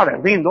 thank God. I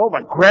leaned over,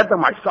 I grabbed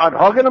him, I started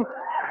hugging him.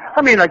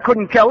 I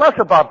couldn't care less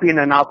about being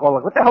an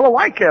alcoholic. What the hell do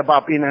I care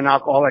about being an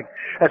alcoholic?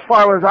 As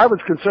far as I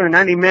was concerned,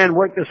 any man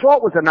worth his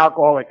salt was an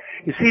alcoholic.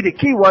 You see, the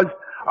key was,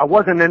 I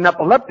wasn't an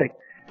epileptic.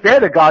 They're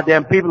the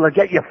goddamn people that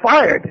get you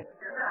fired.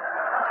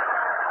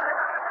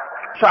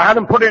 So I had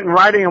him put it in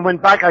writing and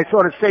went back. I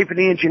saw the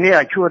safety engineer.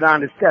 I threw it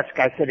on his desk.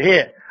 I said,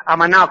 here,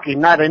 I'm an alky,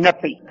 not an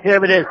epi.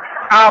 Here it is.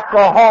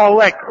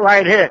 Alcoholic,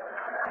 right here.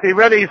 He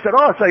read it. He said,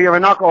 oh, so you're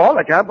an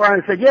alcoholic, huh,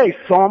 Brian? I said, yeah.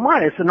 So am I.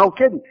 I said, no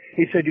kidding.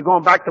 He said, you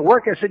going back to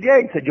work? I said,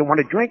 yeah. He said, you want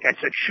a drink? I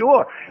said,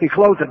 sure. He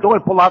closed the door.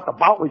 He pulled out the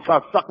bottle. He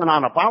started sucking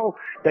on the bottle.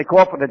 They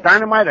called for the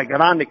dynamite. I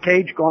got on the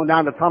cage going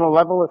down the tunnel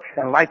level,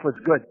 and life was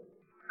good.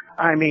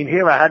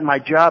 Here I had my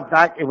job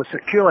back. It was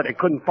secure. They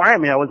couldn't fire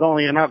me. I was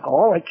only an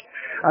alcoholic.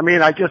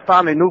 I just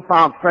found a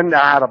newfound friend.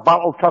 I had a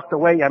bottle tucked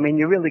away.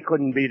 You really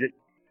couldn't beat it.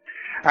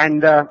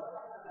 And there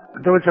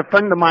was a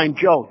friend of mine,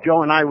 Joe.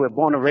 Joe and I were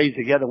born and raised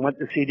together, went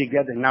to sea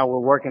together, and now we're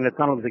working the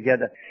tunnels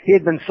together. He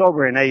had been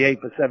sober in AA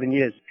for 7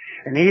 years.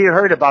 And he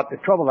heard about the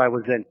trouble I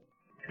was in.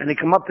 And he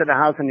come up to the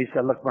house and he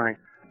said, look, Brian,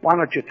 why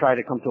don't you try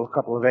to come to a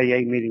couple of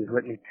AA meetings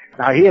with me?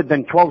 Now, he had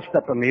been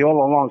 12-stepping me all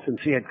along since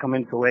he had come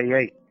into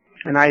AA.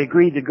 And I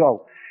agreed to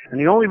go. And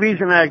the only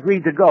reason I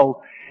agreed to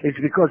go is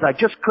because I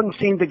just couldn't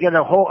seem to get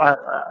a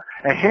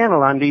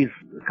handle on these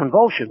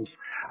convulsions.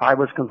 I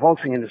was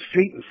convulsing in the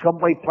street and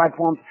subway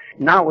platforms.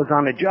 Now it was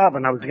on the job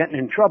and I was getting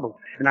in trouble.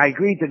 And I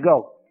agreed to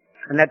go.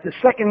 And at the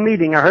second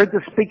meeting, I heard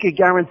the speaker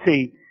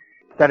guarantee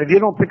that if you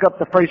don't pick up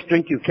the first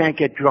drink, you can't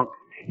get drunk.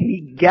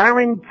 He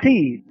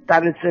guaranteed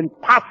that it's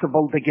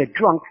impossible to get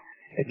drunk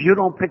if you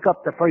don't pick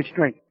up the first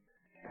drink.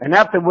 And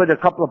afterward, a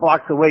couple of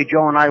blocks away,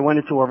 Joe and I went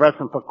into a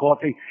restaurant for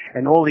coffee,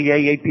 and all the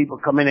AA people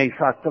come in, they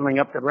start filling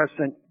up the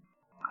restaurant.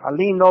 I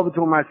leaned over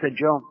to him, I said,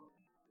 Joe,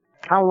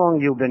 how long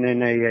have you been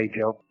in AA,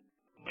 Joe?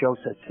 Joe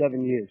said,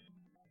 7 years.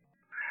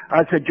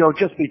 I said, Joe,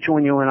 just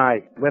between you and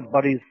I, we're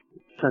buddies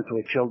since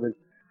we were children.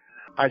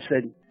 I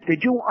said,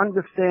 did you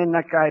understand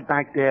that guy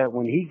back there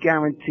when he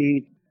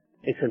guaranteed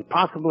it's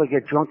impossible to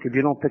get drunk if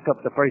you don't pick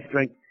up the first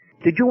drink?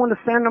 Did you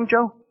understand him,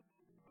 Joe?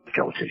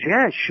 Joe says,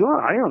 yeah,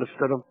 sure, I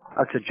understood him.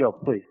 I said, Joe,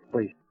 please,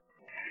 please.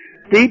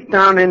 Deep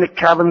down in the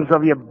caverns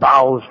of your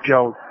bowels,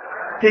 Joe,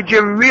 did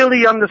you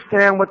really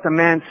understand what the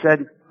man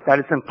said, that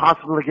it's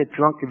impossible to get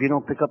drunk if you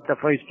don't pick up the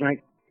first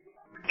drink?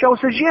 Joe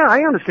says, yeah,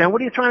 I understand.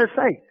 What are you trying to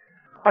say?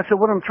 I said,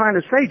 what I'm trying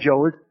to say,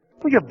 Joe, is,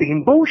 well, you're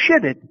being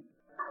bullshitted.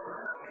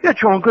 You're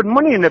throwing good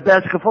money in the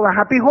basket full of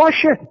happy horse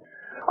shit.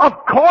 Of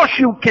course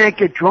you can't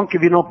get drunk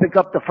if you don't pick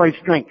up the first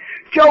drink.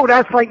 Joe,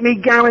 that's like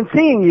me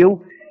guaranteeing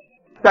you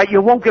that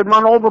you won't get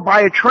run over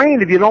by a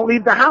train if you don't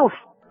leave the house.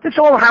 It's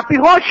all happy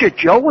horse shit,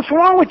 Joe. What's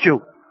wrong with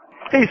you?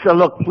 He said,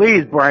 look,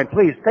 please, Brian,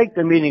 please, take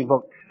the meeting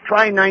book.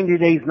 Try 90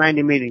 days,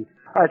 90 meetings.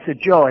 I said,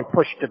 Joe, I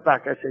pushed it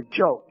back. I said,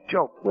 Joe,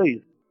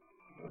 please.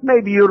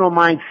 Maybe you don't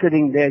mind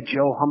sitting there,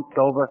 Joe, humped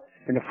over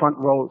in the front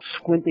row,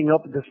 squinting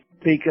up at the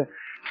speaker,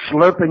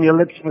 slurping your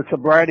lips for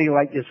sobriety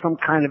like you're some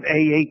kind of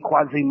AA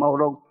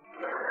Quasimodo.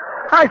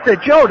 I said,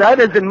 Joe, that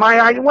isn't my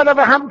idea.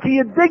 Whatever happened to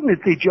your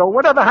dignity, Joe?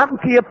 Whatever happened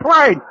to your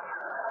pride?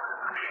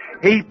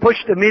 He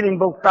pushed the meeting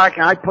book back,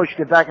 and I pushed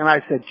it back, and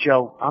I said,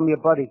 Joe, I'm your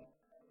buddy.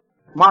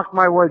 Mark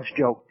my words,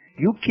 Joe.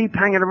 You keep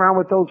hanging around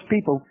with those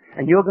people,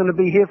 and you're going to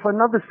be here for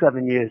another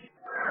 7 years.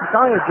 I'm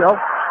telling you, Joe.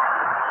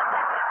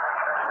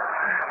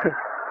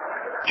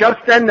 Just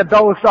then, the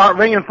bell started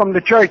ringing from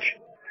the church,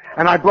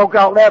 and I broke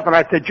out laughing.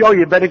 I said, Joe,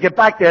 you better get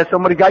back there.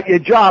 Somebody got you a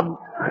job.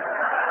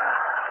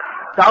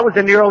 That was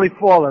in the early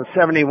fall of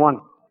 71.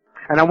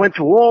 And I went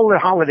through all the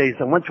holidays.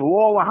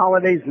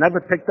 Never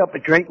picked up a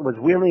drink. Was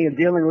wheeling and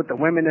dealing with the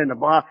women in the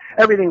bar.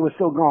 Everything was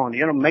still going,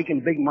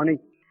 making big money.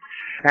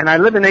 And I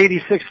live in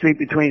 86th Street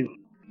between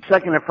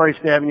 2nd and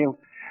 1st Avenue.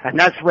 And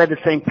that's where the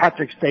St.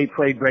 Patrick's Day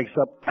parade breaks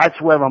up. That's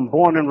where I'm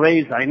born and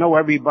raised. I know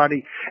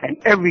everybody. And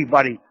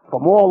everybody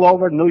from all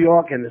over New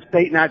York and the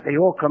state and that, they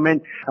all come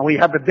in. And we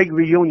have a big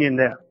reunion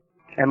there.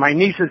 And my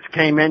nieces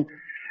came in.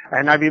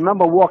 And I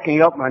remember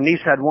walking up, my niece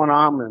had one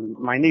arm, and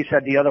my niece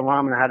had the other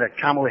arm, and had a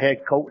camel hair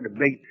coat and a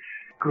big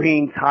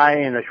green tie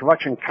and a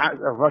Russian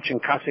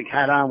Cossack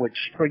hat on with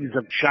sprigs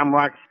of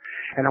shamrocks.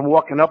 And I'm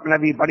walking up, and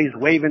everybody's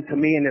waving to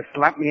me, and they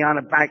slap me on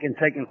the back and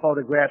taking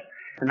photographs.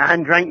 And I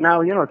hadn't drank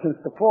now, since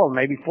the fall,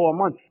 maybe 4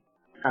 months.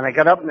 And I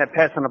got up, and they're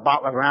passing a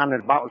bottle around,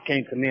 and the bottle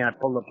came to me, and I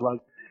pulled the plug,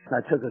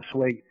 and I took a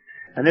swig.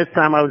 And this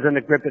time I was in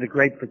the grip of the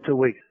grape for 2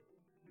 weeks.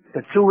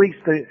 For 2 weeks,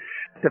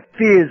 the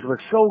fears were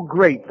so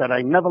great that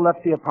I never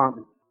left the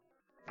apartment.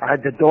 I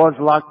had the doors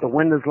locked, the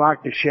windows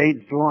locked, the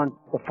shades drawn,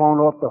 the phone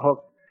off the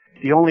hook.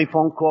 The only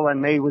phone call I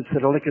made was to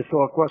the liquor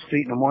store across the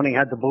street in the morning,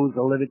 had the booze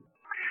delivered.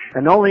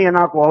 And only an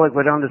alcoholic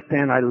would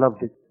understand I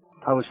loved it.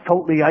 I was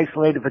totally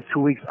isolated for 2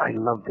 weeks. I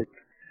loved it.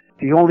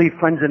 The only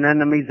friends and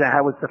enemies I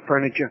had was the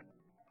furniture.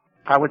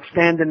 I would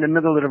stand in the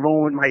middle of the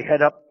room with my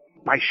head up,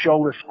 my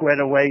shoulders squared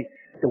away,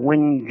 the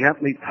wind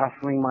gently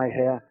tousling my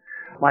hair.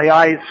 My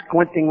eyes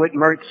squinting with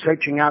mirth,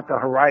 searching out the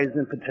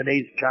horizon for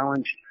today's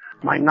challenge.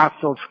 My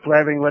nostrils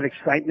flaring with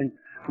excitement.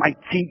 My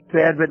teeth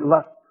bared with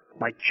lust.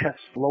 My chest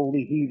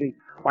slowly heaving.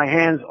 My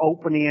hands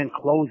opening and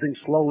closing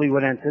slowly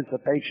with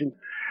anticipation.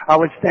 I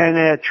would stand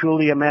there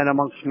truly a man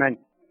amongst men.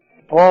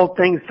 All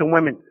things to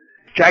women.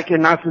 Jackie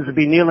and Nastas would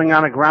be kneeling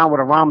on the ground with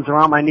her arms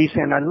around my knee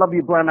saying, I love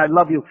you, Brian, I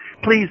love you.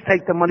 Please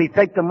take the money,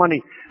 take the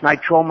money. And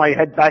I'd throw my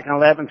head back and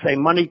laugh and say,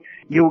 money?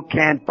 You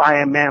can't buy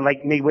a man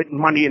like me with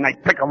money. And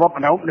I'd pick her up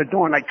and I'd open the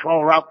door and I'd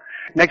throw her out.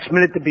 Next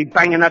minute to be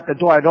banging at the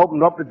door, I'd open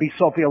it up, it'd be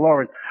Sophia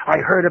Loren. I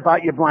heard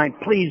about you, Brian.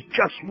 Please,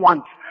 just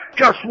once.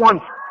 Just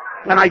once.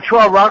 And I'd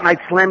throw her out and I'd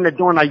slam the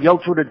door and I'd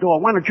yell through the door,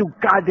 why don't you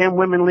goddamn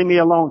women leave me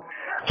alone?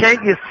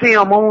 Can't you see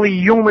I'm only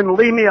human?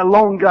 Leave me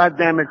alone,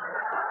 goddammit.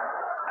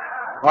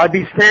 I'd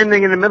be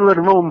standing in the middle of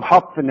the room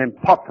huffing and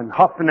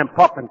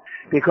puffing,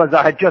 because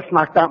I had just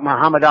knocked out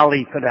Muhammad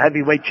Ali for the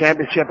heavyweight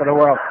championship of the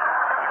world.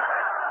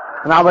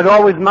 And I would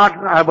always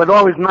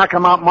knock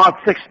him out March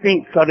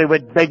 16th, so they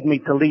would beg me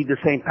to lead the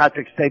St.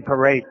 Patrick's Day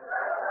parade.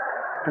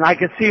 And I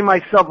could see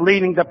myself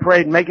leading the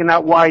parade, making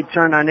that wide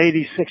turn on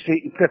 86th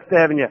Street and 5th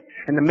Avenue.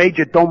 And the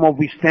Major Domo would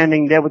be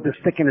standing there with the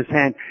stick in his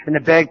hand and the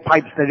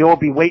bagpipes. They'd all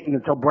be waiting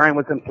until Brian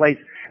was in place.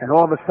 And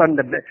all of a sudden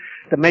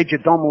the major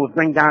domo would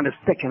bring down his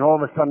stick, and all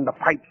of a sudden the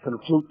pipes and the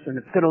flutes and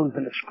the fiddles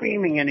and the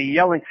screaming and the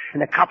yelling,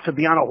 and the cops would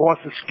be on a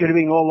horses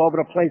skittering all over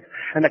the place,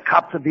 and the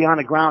cops would be on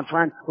the ground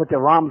with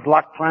their arms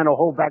locked trying to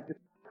hold back.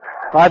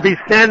 I'd be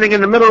standing in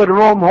the middle of the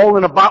room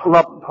holding a bottle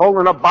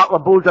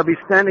of booze. I'd be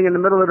standing in the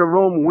middle of the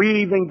room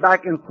weaving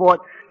back and forth.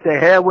 The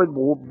hair would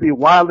be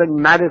wild and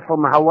matted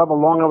from however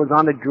long I was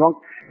on the drunk,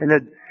 and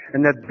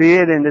the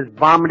beard and this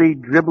vomity,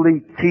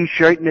 dribbly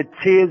t-shirt, and the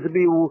tears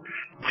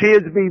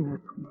would be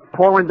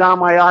pouring down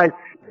my eyes.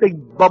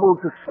 Big bubbles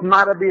of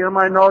snot would be in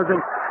my nose,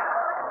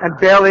 and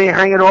barely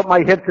hanging off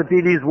my hips would be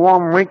these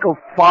warm, wrinkled,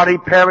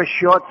 farty pair of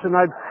shorts, and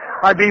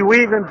I'd be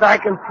weaving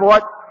back and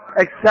forth,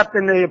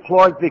 accepting the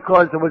applause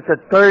because it was the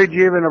third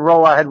year in a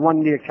row I had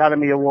won the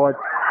Academy Award.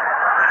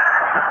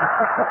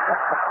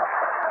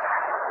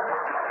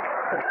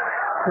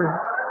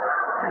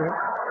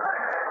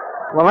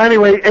 Well,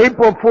 anyway,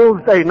 April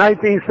Fool's Day,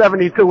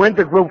 1972,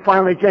 Intergroup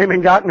finally came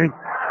and got me.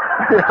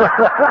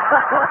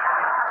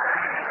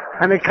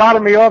 And they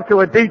carted me off to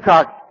a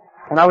detox.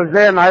 And I was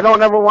there, and I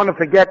don't ever want to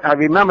forget. I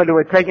remember they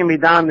were taking me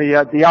down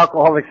the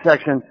alcoholic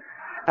section,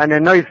 and the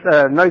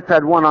nurse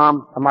had one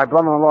arm, and my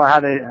brother-in-law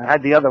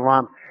had the other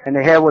arm, and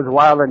the hair was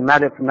wild and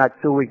matted from that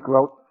 2-week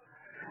growth,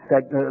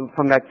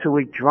 from that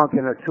 2-week drunk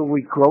and a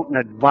 2-week growth and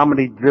that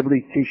vomity,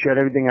 dribbly t-shirt.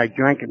 Everything I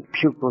drank and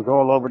puked was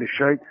all over the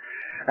shirt.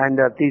 And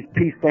these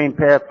pea-stained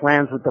pair of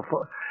pants with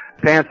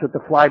the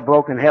fly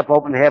broken, half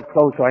open, half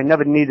closed, so I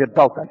never needed a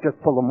belt. I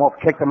just pulled them off,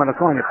 kicked them in the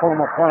corner, pull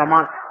them off, put them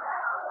on.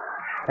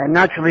 And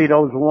naturally,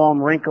 those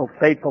warm, wrinkled,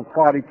 faithful,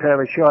 farty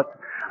pair of shorts.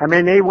 I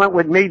mean, they went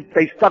with me,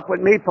 they stuck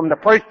with me from the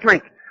first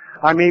drink.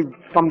 I mean,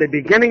 from the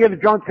beginning of the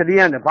drunk to the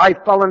end. If I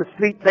fell in the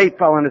street, they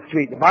fell in the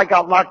street. If I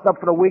got locked up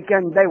for the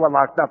weekend, they were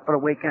locked up for the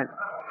weekend.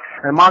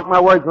 And mark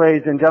my words,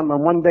 ladies and gentlemen,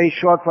 one day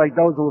shorts like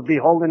those will be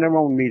holding their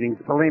own meetings,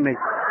 believe me.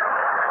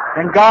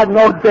 And God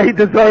knows they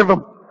deserve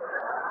them.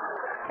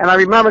 And I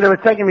remember they were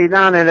taking me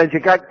down, and as you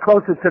got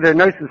closer to the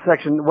nurses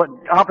section, what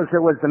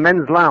opposite was the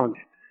men's lounge.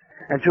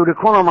 And through the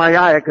corner of my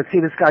eye, I could see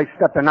this guy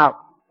stepping out.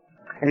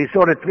 And he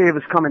saw the three of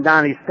us coming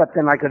down. He stepped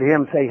in. I could hear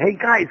him say, "Hey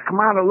guys, come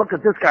out and look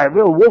at this guy, a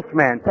real wolf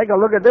man. Take a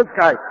look at this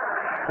guy."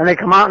 And they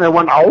come out and they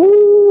went,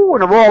 "Oh!"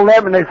 And they're all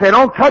laughing. They say,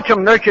 "Don't touch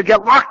him, nurse. You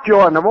get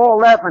lockjaw." And they're all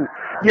laughing.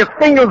 "Your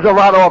fingers will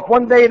rot off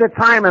one day at a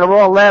time." And they're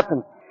all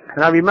laughing.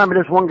 And I remember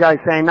this one guy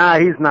saying, "Nah,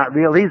 he's not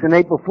real. He's an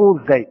April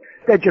Fool's Day.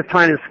 They're just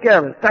trying to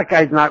scare us. That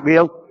guy's not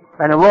real."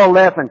 And they're all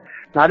laughing.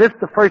 Now, this is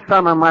the first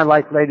time in my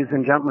life, ladies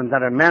and gentlemen,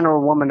 that a man or a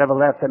woman ever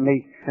laughed at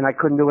me, and I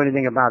couldn't do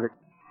anything about it.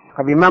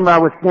 I remember I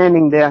was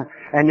standing there,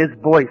 and this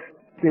voice,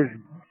 this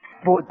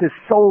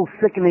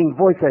soul-sickening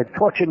voice that had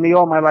tortured me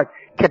all my life,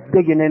 kept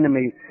digging into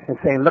me and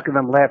saying, "Look at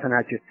them laughing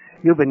at you.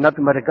 You've been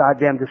nothing but a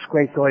goddamn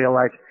disgrace all your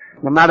life.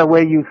 No matter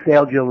where you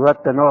sailed, you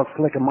left the North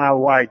Slick a mile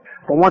wide.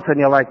 For once in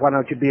your life, why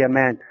don't you be a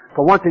man?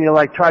 For once in your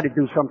life, try to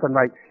do something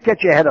right.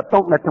 Get your head up.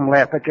 Don't let them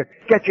laugh at you.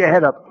 Get your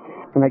head up."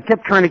 And I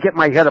kept trying to get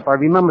my head up. I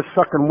remember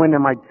sucking wind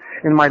in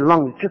my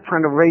lungs, just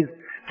trying to raise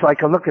so I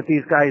could look at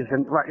these guys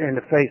in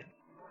the face.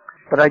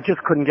 But I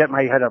just couldn't get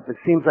my head up. It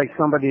seems like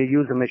somebody had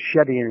used a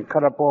machete and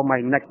cut up all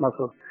my neck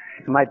muscles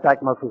and my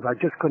back muscles. I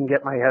just couldn't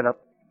get my head up.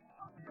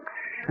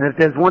 And if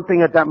there's one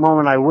thing at that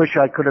moment I wish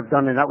I could have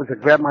done, and that was to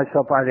grab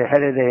myself by the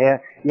head of the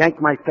hair,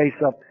 yank my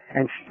face up,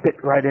 and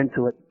spit right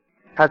into it.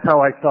 That's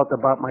how I felt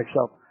about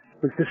myself.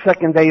 It was the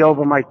second day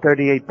over my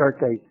 38th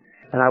birthday,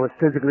 and I was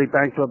physically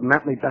bankrupt,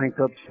 mentally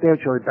bankrupt,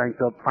 spiritually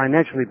bankrupt,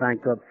 financially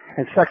bankrupt,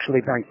 and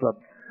sexually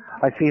bankrupt.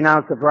 I see now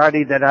in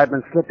sobriety that I've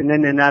been slipping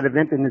in and out of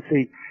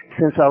impotency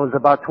since I was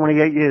about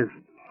 28 years.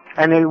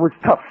 And it was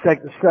tough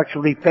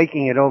sexually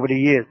faking it over the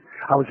years.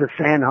 I was a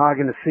sandhog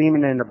and a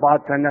seaman and a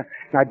bartender,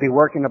 and I'd be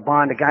working the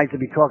bar, and the guys would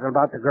be talking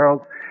about the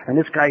girls. And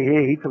this guy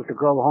here, he took the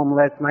girl home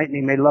last night, and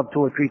he made love 2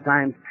 or 3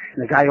 times.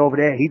 And the guy over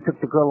there, he took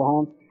the girl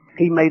home.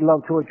 He made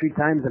love 2 or 3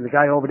 times, and the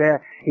guy over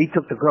there, he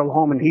took the girl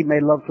home, and he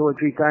made love 2 or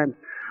 3 times.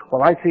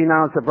 Well, I see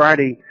now in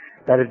sobriety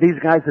that if these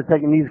guys are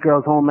taking these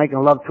girls home,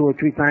 making love 2 or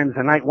 3 times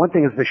a night, one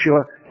thing is for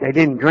sure, they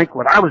didn't drink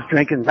what I was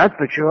drinking, that's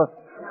for sure.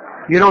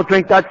 You don't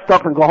drink that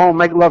stuff and go home,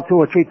 make love 2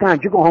 or 3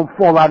 times. You go home,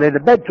 fall out of the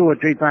bed 2 or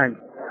 3 times.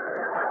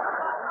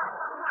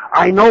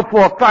 I know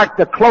for a fact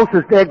the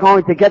closest they're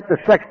going to get to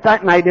sex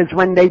that night is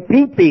when they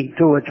pee-pee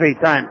 2 or 3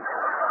 times.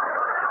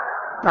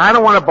 Now, I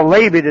don't want to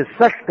belabor this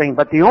sex thing,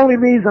 but the only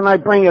reason I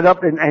bring it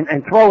up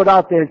and throw it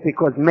out there is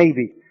because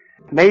maybe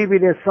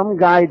there's some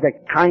guy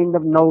that kind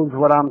of knows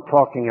what I'm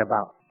talking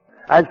about.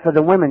 As for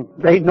the women,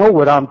 they know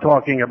what I'm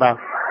talking about.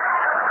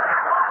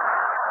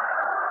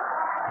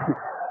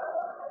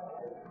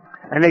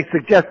 And they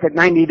suggested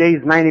 90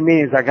 days, 90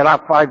 meetings. I got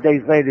out 5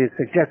 days later.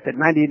 They suggested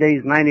 90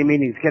 days, 90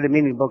 meetings. Get a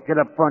meeting book, get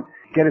up front,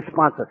 get a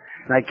sponsor.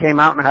 And I came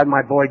out and I had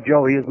my boy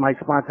Joe. He was my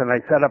sponsor, and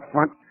I sat up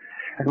front.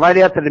 And right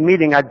after the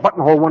meeting, I'd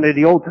buttonhole one of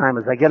the old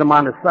timers. I get him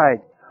on the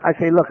side. I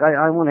say, "Look,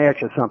 I want to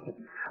ask you something."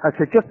 I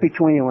said, "Just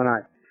between you and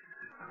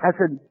I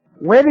said,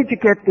 where did you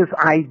get this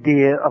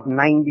idea of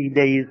 90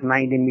 days,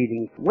 90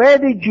 meetings? Where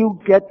did you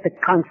get the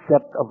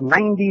concept of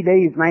 90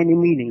 days, 90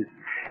 meetings?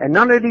 And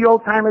none of the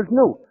old timers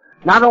knew.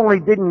 Not only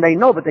didn't they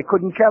know, but they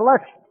couldn't care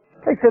less.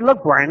 They said,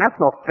 look, Brian, that's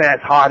no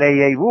fast, hard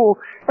AA rule.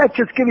 That's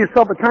just give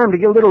yourself a time to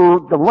get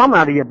the rum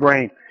out of your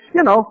brain,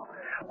 you know.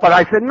 But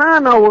I said,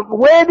 no,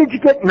 where did you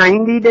get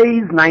 90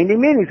 days, 90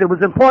 meetings? It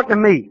was important to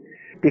me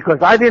because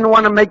I didn't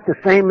want to make the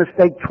same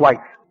mistake twice.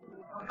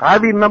 I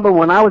remember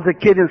when I was a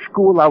kid in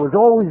school, I was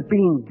always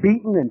being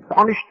beaten and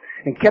punished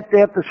and kept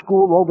after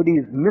school over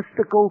these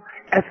mystical,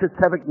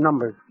 esoteric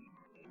numbers.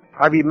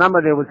 I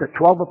remember there was the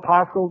 12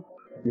 apostles,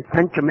 the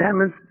 10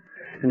 commandments,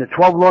 and the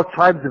 12 lost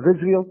tribes of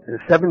Israel, and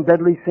the 7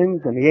 deadly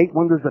sins, and the 8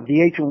 wonders of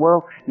the ancient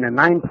world, and the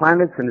 9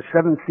 planets, and the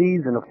 7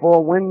 seas, and the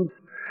 4 winds.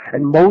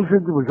 And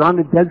Moses was on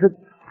the desert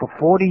for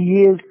 40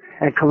 years,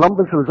 and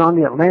Columbus was on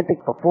the Atlantic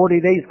for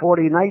 40 days,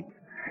 40 nights.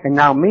 And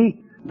now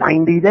me,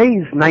 90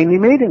 days, 90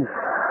 meetings.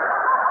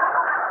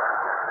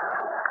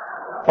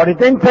 But it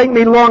didn't take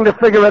me long to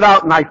figure it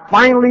out, and I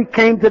finally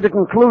came to the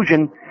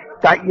conclusion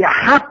that you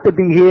have to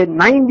be here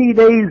 90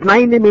 days,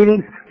 90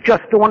 meetings,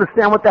 just to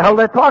understand what the hell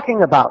they're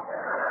talking about.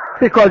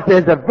 Because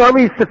there's a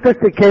very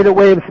sophisticated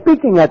way of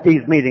speaking at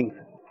these meetings.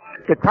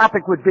 The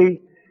topic would be,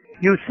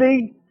 you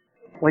see,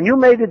 when you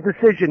made a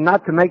decision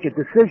not to make a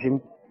decision,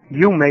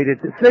 you made a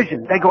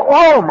decision. They go,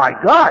 oh my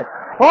God,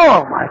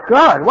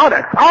 what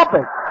a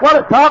topic, what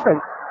a topic.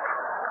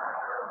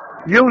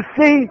 You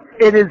see,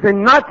 it is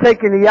in not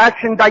taking the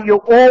action that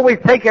you always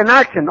take an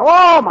action.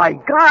 Oh my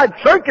God,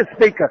 circuit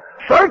speaker.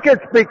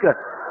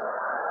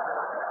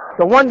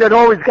 The one that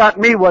always got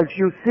me was,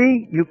 you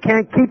see, you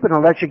can't keep it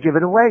unless you give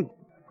it away.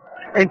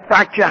 In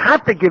fact, you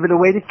have to give it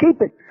away to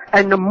keep it.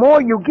 And the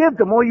more you give,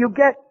 the more you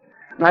get.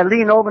 And I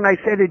lean over and I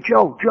say to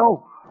Joe,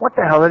 what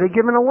the hell are they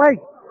giving away?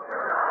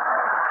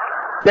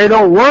 They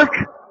don't work.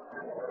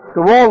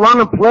 They're all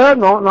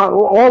unemployed,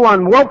 all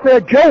on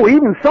welfare. Joe,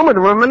 even some of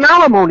them are in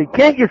alimony.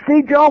 Can't you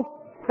see,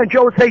 Joe? And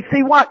Joe would say,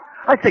 see what?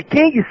 I said,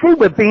 can't you see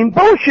we're being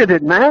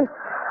bullshitted, man?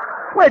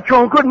 We're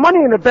throwing good money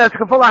in a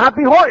basket full of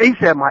happy horses. He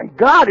said, my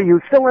God, are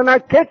you still in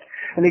that kick?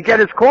 And he'd get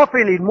his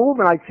coffee and he'd move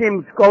and I'd see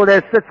him go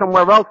there, sit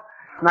somewhere else.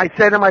 And I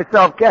say to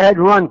myself, go ahead,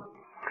 run.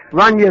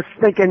 Run, you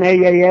stinking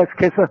AA ass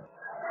kisser.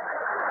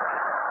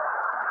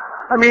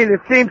 I mean,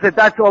 it seems that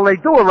that's all they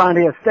do around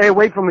here. Stay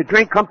away from a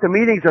drink, come to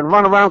meetings, and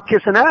run around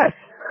kissing ass.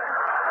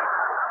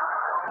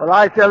 Well,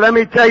 I said, let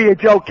me tell you,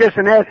 Joe,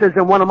 kissing ass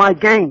isn't one of my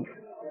games.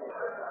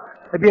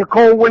 It'd be a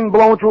cold wind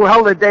blowing through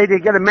hell today to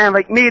get a man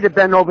like me to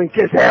bend over and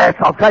kiss ass,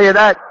 I'll tell you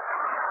that.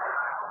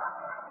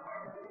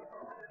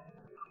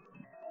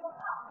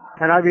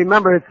 And I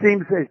remember, it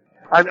seems that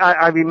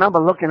I remember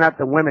looking at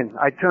the women.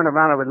 I'd turn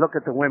around, I would look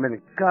at the women,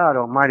 and God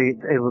almighty,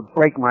 it would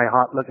break my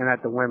heart looking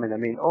at the women. I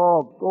mean,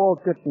 all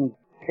different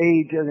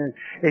ages, and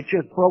it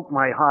just broke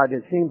my heart.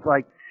 It seems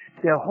like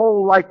their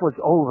whole life was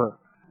over.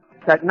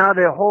 That now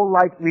their whole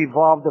life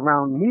revolved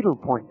around needle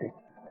pointing.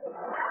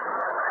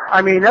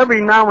 I mean,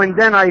 every now and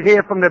then I'd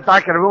hear from the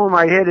back of the room,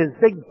 I hear this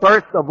big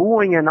burst of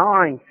oohing and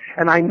ahhing,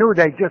 and I knew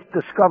they just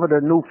discovered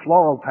a new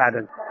floral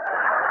pattern.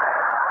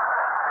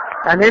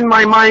 And in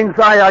my mind's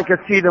eye, I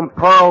could see them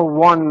purl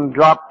 1,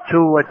 drop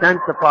 2,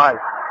 intensify.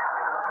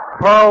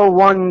 Purl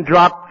 1,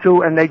 drop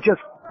 2, and they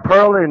just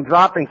purl and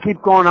drop and keep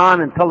going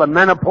on until the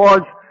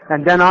menopause,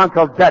 and then on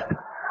till death.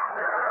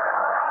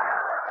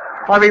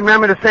 I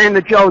remember saying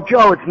to Joe,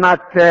 it's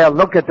not fair.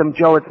 Look at them,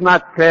 Joe, it's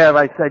not fair.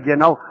 I said,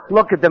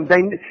 look at them.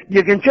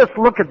 You can just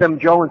look at them,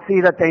 Joe, and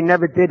see that they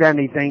never did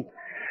anything.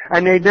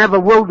 And they never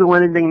will do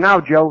anything now,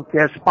 Joe.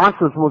 Their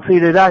sponsors will see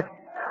to that.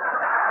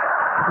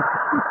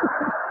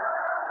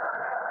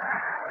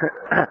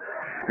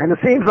 And it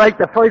seems like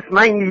the first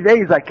 90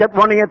 days I kept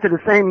running into the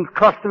same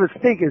cluster of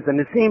speakers, and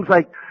it seems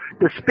like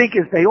the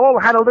speakers, they all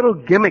had a little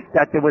gimmick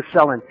that they were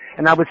selling.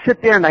 And I would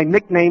sit there and I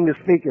nicknamed the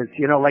speakers,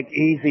 like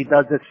Easy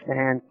Does It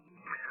Stan,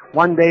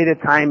 One Day at a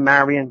Time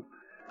Marion,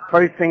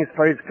 First Things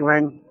First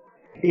Glenn,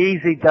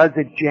 Easy Does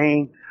It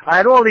Jane. I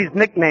had all these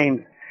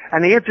nicknames,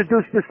 and they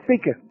introduced the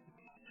speaker,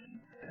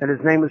 and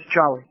his name was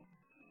Charlie.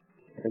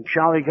 And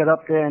Charlie got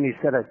up there and he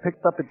said, I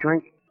picked up a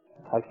drink,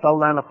 I fell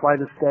down a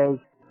flight of stairs,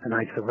 and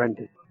I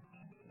surrendered.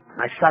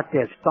 I sat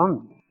there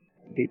stunned.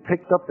 He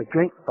picked up a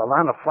drink, fell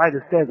down a flight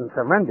of stairs, and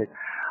surrendered.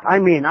 I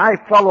mean, I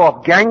fell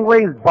off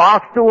gangways,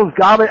 bar stools,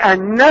 garbage,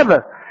 and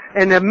never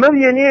in a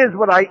million years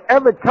would I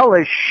ever tell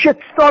a shit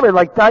story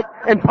like that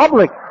in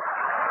public.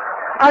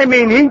 I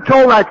mean, he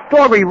told that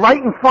story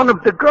right in front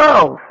of the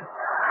girls.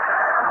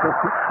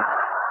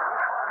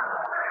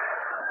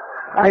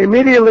 I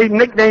immediately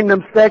nicknamed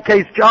him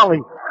Staircase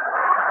Charlie.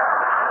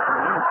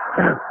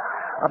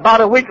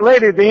 About a week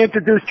later, they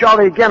introduced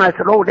Charlie again. I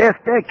said, oh, there's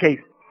Staircase.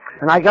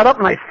 And I got up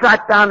and I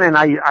sat down and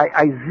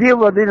I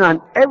zeroed in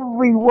on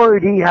every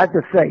word he had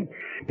to say.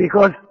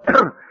 Because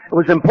it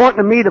was important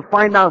to me to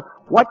find out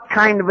what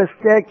kind of a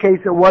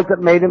staircase it was that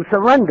made him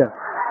surrender.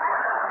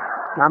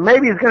 Now,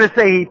 maybe he's going to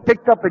say he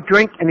picked up a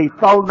drink and he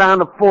fell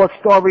down a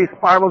 4-story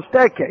spiral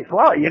staircase.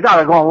 Well, you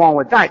got to go along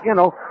with that,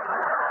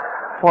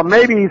 Or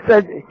maybe he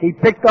said he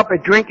picked up a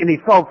drink and he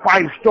fell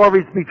 5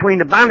 stories between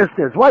the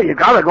banisters. Well, you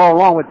got to go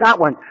along with that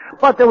one.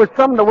 But there was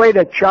some, the way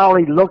that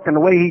Charlie looked and the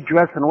way he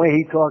dressed and the way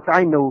he talked,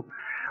 I knew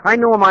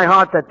in my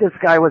heart that this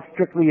guy was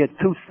strictly a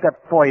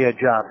 2-step foyer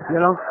job,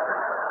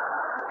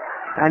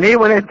 And he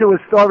went into his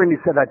story and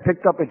he said, I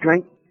picked up a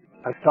drink,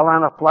 I fell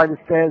down a flight of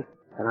stairs,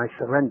 and I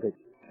surrendered.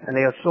 And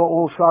they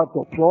all started to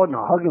applaud and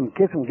hug him,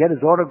 kiss him, get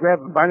his autograph,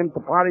 invite him to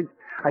parties.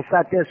 I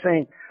sat there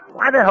saying,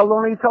 why the hell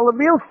don't he tell a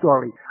real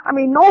story? I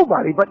mean,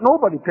 nobody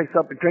picks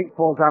up a drink,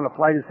 falls down a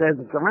flight of stairs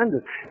and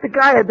surrenders. The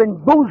guy had been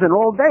boozing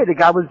all day. The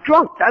guy was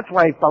drunk. That's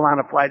why he fell down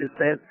a flight of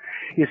stairs.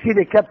 You see,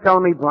 they kept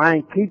telling me,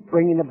 Brian, keep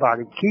bringing the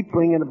body, keep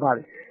bringing the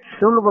body.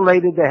 Sooner or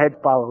later, the head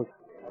follows.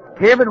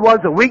 Here it was,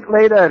 a week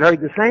later, I'd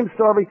heard the same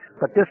story,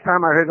 but this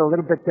time I heard it a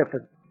little bit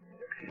different.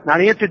 Now,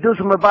 they introduced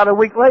him about a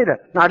week later.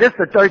 Now, this is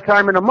the third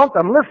time in a month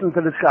I'm listening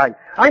to this guy.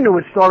 I knew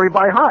his story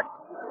by heart.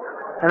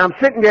 And I'm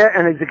sitting there,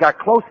 and as he got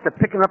close to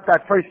picking up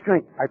that first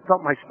drink, I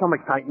felt my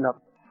stomach tighten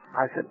up.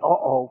 I said,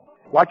 uh-oh,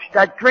 watch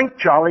that drink,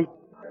 Charlie.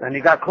 And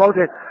he got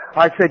closer.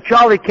 I said,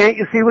 Charlie, can't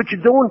you see what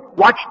you're doing?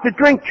 Watch the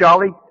drink,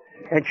 Charlie.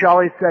 And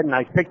Charlie said, and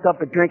I picked up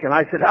a drink, and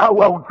I said, oh,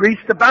 well, grease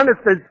the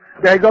banisters.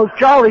 There goes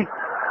Charlie.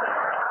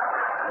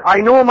 I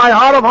knew in my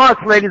heart of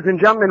hearts, ladies and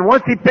gentlemen,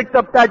 once he picked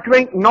up that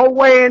drink, no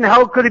way in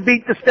hell could he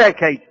beat the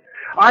staircase.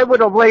 I would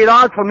have laid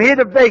on from here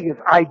to Vegas.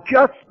 I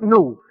just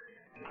knew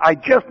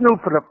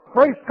for the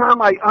first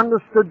time I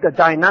understood the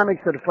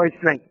dynamics of the first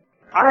drink.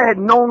 I had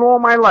known all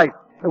my life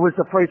it was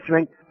the first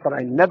drink, but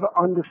I never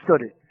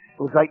understood it.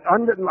 It was like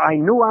I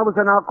knew I was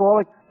an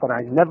alcoholic, but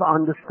I never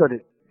understood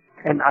it.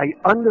 And I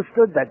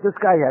understood that this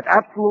guy had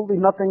absolutely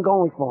nothing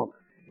going for him.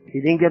 He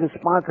didn't get a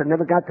sponsor,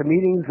 never got to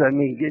meetings,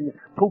 he didn't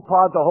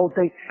poop-hard the whole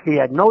thing. He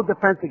had no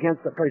defense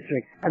against the first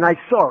drink. And I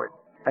saw it,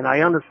 and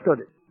I understood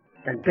it.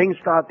 And things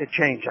started to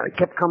change. I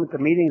kept coming to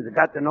meetings, I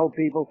got to know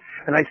people,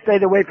 and I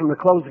stayed away from the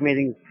closed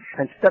meetings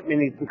and step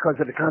meetings because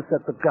of the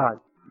concept of God.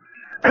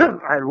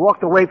 I had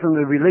walked away from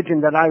the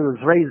religion that I was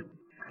raised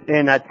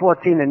in at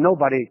 14, and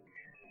nobody,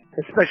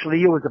 especially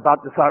you, was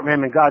about to start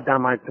ramming God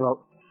down my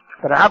throat.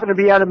 But I happened to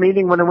be at a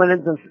meeting when I went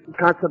into the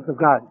concept of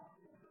God.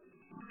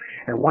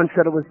 And one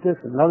said it was this,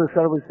 another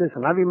said it was this.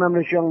 And I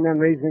remember this young man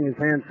raising his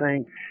hand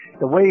saying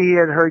the way he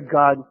had heard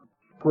God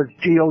was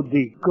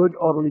G-O-D, good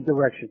orderly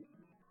direction.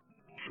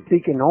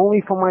 Speaking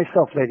only for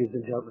myself, ladies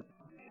and gentlemen.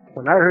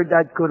 When I heard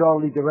that good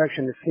orderly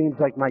direction, it seems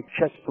like my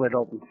chest split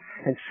open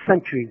and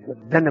centuries of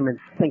venom and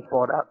stink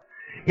poured out.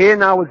 Here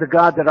now was a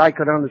God that I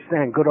could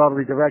understand, good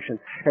orderly direction.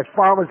 As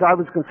far as I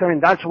was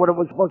concerned, that's what it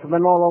was supposed to have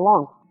been all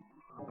along.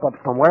 But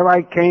from where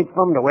I came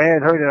from, the way I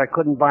had heard it, I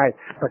couldn't buy it.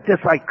 But this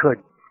I could.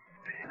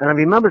 And I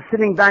remember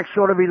sitting back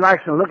sort of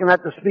relaxed and looking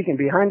at the speaker. And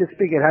behind the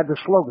speaker it had the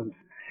slogans.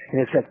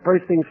 And it said,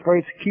 first things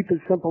first, keep it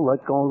simple,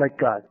 let go and let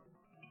God.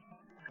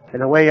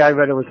 And the way I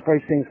read it was,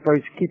 first things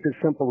first, keep it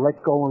simple,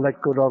 let go and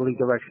let good orderly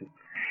direction.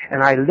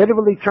 And I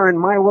literally turned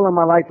my will and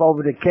my life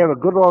over to care of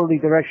good orderly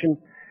direction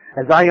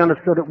as I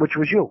understood it, which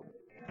was you.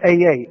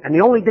 AA. And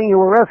the only thing you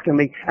were asking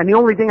me, and the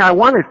only thing I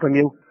wanted from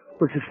you,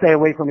 was to stay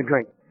away from a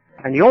drink.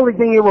 And the only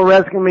thing you were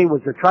asking me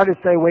was to try to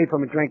stay away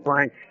from a drink,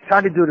 Brian.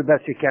 Try to do the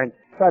best you can.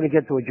 Try to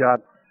get to a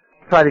job.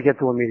 Try to get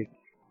to a meeting.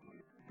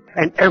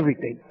 And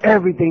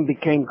everything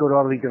became good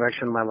orderly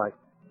direction in my life.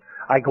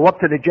 I go up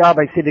to the job,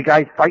 I see the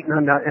guys fighting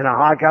in a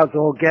hog house,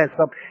 all gassed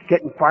up,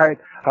 getting fired.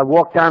 I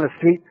walk down the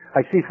street,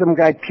 I see some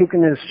guy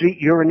puking in the street,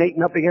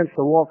 urinating up against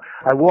the wall.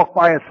 I walk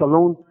by a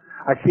saloon,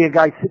 I see a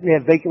guy sitting there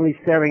vacantly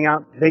staring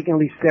at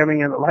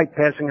the light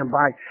passing him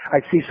by. I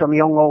see some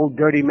young old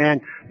dirty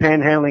man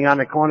panhandling on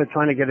the corner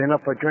trying to get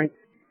enough for a drink.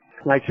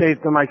 And I say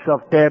to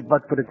myself, there,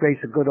 but for the grace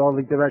of good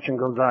orderly direction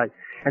goes I.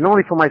 And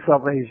only for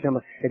myself, ladies and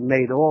gentlemen, it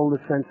made all the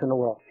sense in the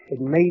world. It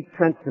made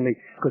sense to me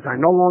because I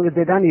no longer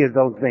did any of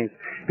those things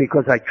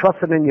because I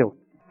trusted in you.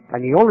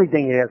 And the only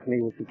thing he asked me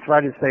was to try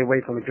to stay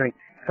away from a drink,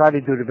 try to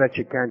do the best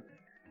you can,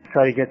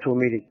 try to get to a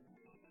meeting.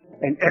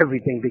 And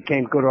everything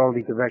became good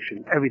orderly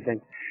direction,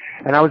 everything.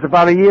 And I was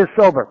about a year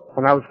sober,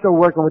 and I was still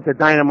working with the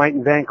dynamite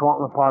in Van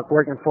Cortlandt Park,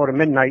 working for the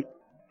midnight.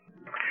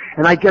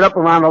 And I get up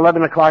around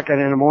 11 o'clock in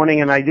the morning,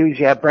 and I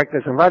usually have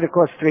breakfast, and right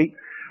across the street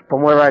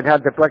from where I'd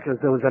had the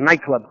breakfast, there was a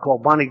nightclub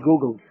called Bonnie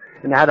Google's,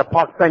 and I had a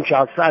park bench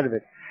outside of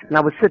it. And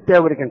I would sit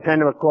there with a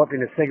container of coffee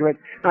and a cigarette,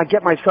 and I'd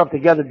get myself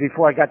together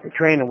before I got the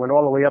train and went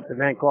all the way up to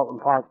Van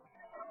Cortlandt Park.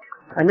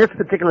 And this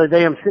particular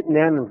day, I'm sitting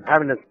there and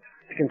having a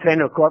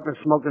container of coffee and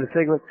smoking a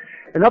cigarette,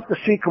 and up the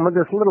street come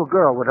this little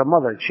girl with her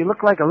mother. She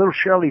looked like a little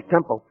Shirley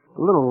Temple,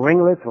 a little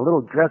ringlets, a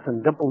little dress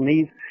and dimpled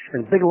knees,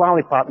 and big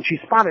lollipop, and she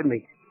spotted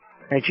me.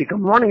 And she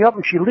come running up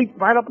and she leaped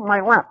right up in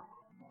my lap.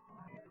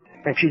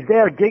 And she's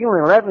there giggling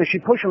and laughing and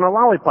she's pushing a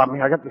lollipop at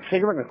me. I got the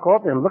cigarette and the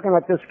coffee and looking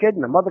at this kid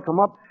and the mother come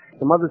up.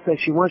 The mother said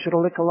she wants you to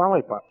lick a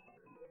lollipop.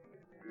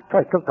 So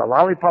I took the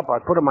lollipop, I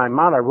put it in my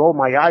mouth, I rolled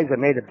my eyes, I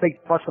made a big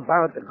fuss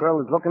about it. The girl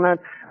was looking at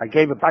it. I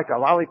gave her back the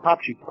lollipop,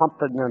 she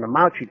pumped it in her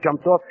mouth, she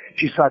jumped off,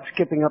 she started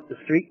skipping up the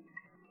street.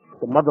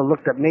 The mother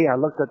looked at me, I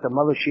looked at the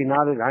mother, she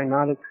nodded, I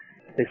nodded.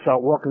 They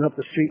started walking up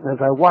the street and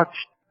as I watched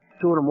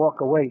two of them walk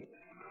away,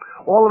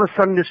 all of a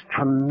sudden this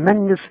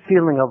tremendous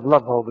feeling of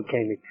love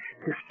overcame me.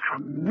 This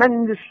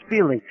tremendous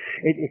feeling.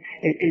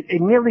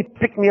 It nearly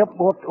picked me up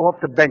off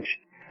the bench.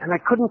 And I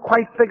couldn't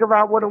quite figure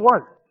out what it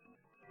was.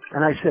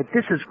 And I said,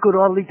 this is good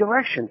orderly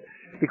direction.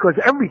 because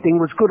everything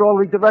was good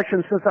orderly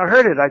direction since I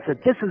heard it. I said,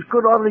 this is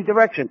good orderly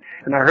direction.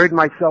 And I heard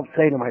myself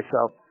say to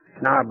myself,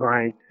 nah,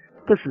 Brian,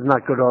 this is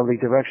not good orderly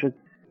direction.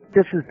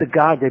 This is the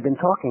God they've been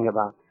talking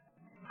about.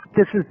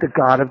 This is the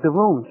God of the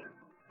rooms.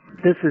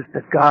 This is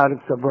the God of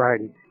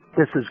sobriety.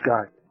 This is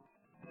God.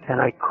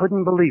 And I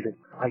couldn't believe it.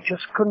 I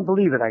just couldn't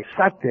believe it. I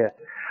sat there.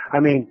 I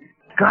mean,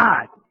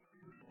 God.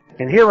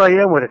 And here I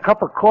am with a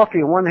cup of coffee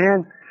in one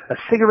hand, a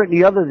cigarette in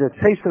the other, the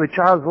taste of a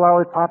child's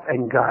lollipop,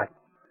 and God.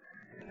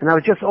 And I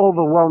was just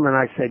overwhelmed, and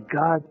I said,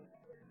 God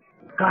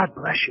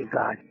bless you,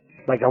 God.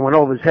 Like I went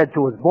over his head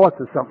to his boss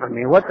or something. I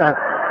mean,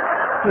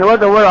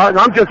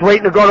 I'm just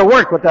waiting to go to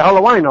work. What the hell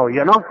do I know,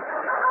 you know?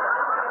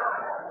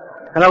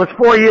 And I was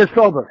 4 years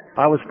sober.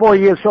 I was 4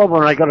 years sober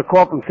when I got a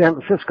call from San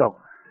Francisco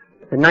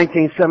in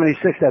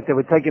 1976 that they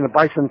were taking a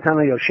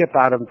bicentennial ship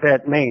out of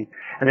Maine,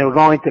 and they were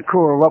going to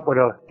crew her up with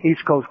a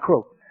East Coast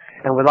crew.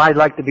 And I'd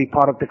like to be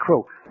part of the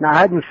crew. Now, I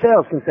hadn't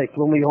sailed since they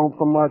flew me home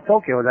from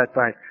Tokyo at that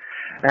time.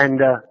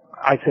 And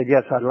I said,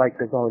 yes, I'd like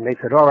to go. And they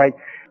said, all right,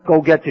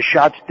 go get the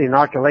shots. The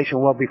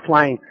inoculation will be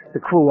flying the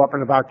crew up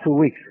in about 2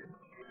 weeks.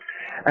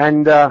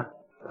 And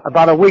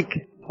about a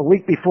week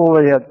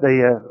before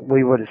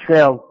we were to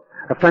sail,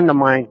 a friend of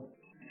mine,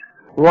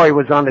 Roy,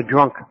 was on the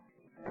drunk.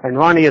 And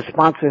Ronnie, his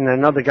sponsor, and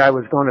another guy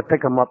was going to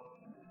pick him up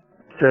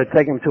to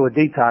take him to a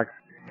detox.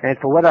 And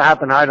for what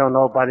happened, I don't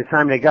know. By the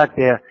time they got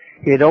there,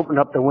 he had opened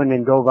up the window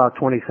and dove out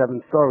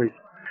 27 stories.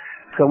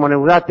 So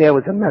when we got there, it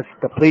was a mess.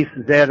 The police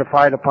was there, the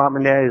fire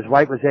department there, his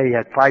wife was there, he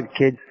had 5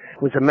 kids.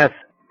 It was a mess.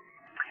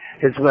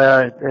 His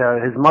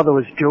mother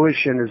was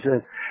Jewish, and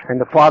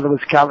the father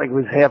was Catholic,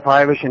 was half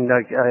Irish and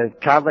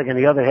Catholic, and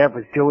the other half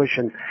was Jewish,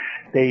 and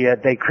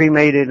they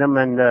cremated him,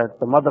 and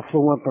the mother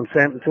flew in from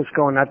San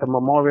Francisco, and at the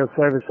memorial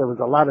service there was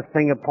a lot of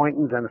finger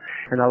pointings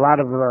and a lot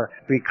of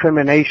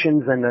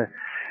recriminations,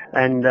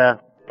 and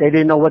they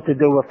didn't know what to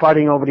do. We're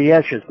fighting over the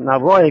ashes. Now,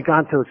 Roy had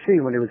gone to sea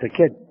when he was a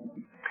kid.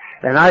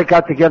 And I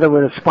got together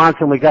with a sponsor,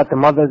 and we got the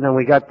mother, and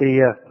we got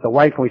the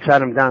wife, and we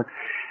sat him down.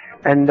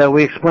 And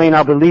we explained,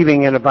 I'll be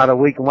leaving in about a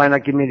week, and why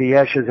not give me the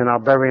ashes, and I'll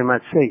bury him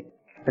at sea.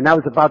 And that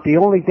was about the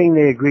only thing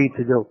they agreed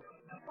to do.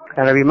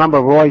 And I remember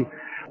Ronnie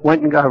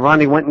went and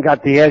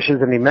got the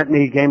ashes, and he met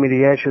me, he gave me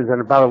the ashes, and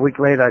about a week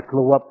later I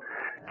flew up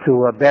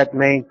to Bath,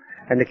 Maine,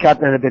 and the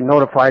captain had been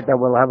notified that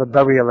we'll have a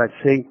burial at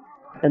sea.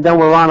 And then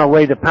we're on our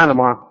way to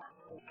Panama.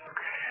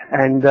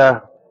 And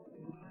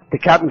the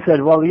captain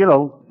said, well, you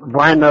know,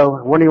 Brian,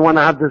 when do you want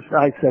to have this?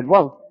 I said,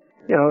 well,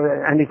 you know,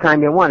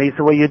 anytime you want. He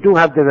said, well, you do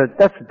have the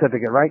death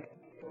certificate, right?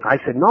 I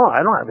said, no,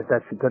 I don't have a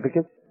death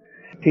certificate.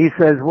 He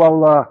says,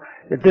 well,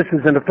 if this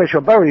is an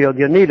official burial,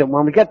 you need it.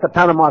 When we get to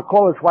Panama,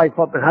 call his wife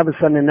up and have her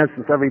send the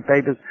necessary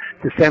papers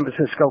to San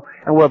Francisco,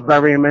 and we'll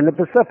bury him in the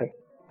Pacific.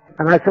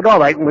 And I said, all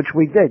right, which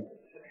we did.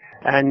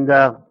 And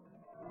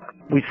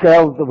we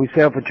sailed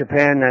for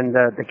Japan, and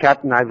the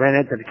captain, I ran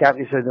into the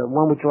captain, he said,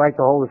 when would you like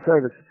to hold a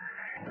service?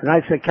 And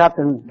I said,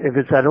 Captain, if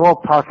it's at all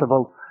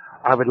possible,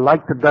 I would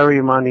like to bury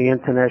him on the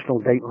international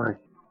date line.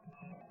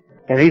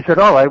 And he said,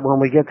 all right, when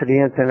we get to the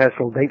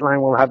international date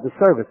line, we'll have the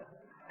service.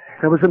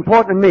 And it was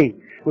important to me.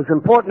 It was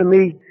important to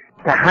me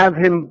to have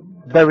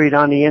him buried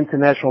on the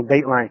international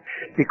date line,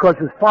 because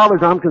as far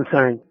as I'm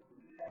concerned,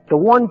 the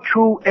one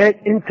true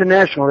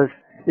internationalist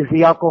is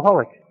the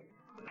alcoholic.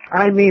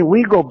 I mean,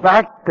 we go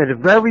back to the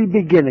very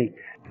beginning,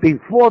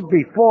 before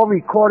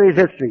recorded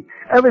history.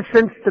 Ever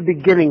since the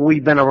beginning,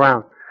 we've been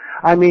around.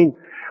 I mean,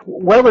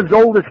 we're as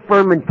old as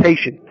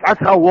fermentation. That's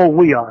how old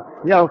we are.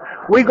 You know,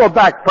 we go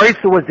back. First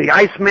it was the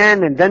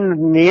Iceman, and then the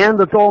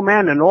Neanderthal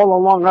man, and all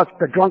along us,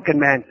 the drunken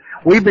man.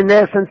 We've been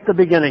there since the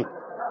beginning.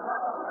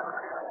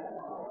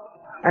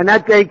 And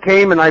that day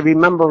came, and I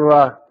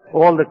remember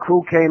all the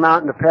crew came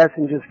out, and the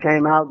passengers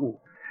came out,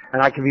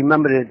 and I can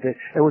remember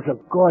it was a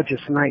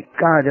gorgeous night.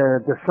 God,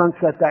 the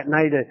sunset that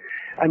night,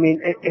 I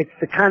mean, it's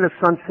the kind of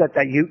sunset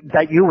that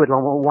you would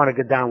want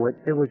to go down with.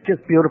 It was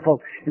just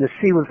beautiful, and the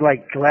sea was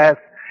like glass,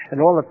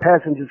 and all the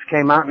passengers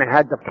came out, and they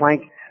had the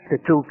plank, the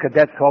 2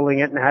 cadets holding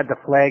it, and they had the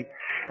flag.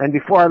 And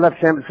before I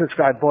left San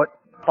Francisco, I bought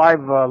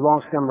 5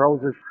 long stem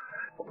roses,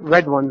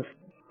 red ones,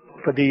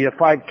 for the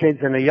 5 kids,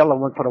 and a yellow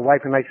one for the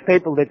wife, and I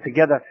stapled it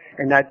together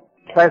in that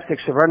plastic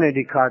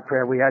Serenity card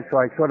prayer we had, so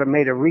I sort of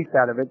made a wreath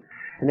out of it.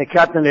 And the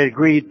captain had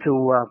agreed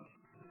to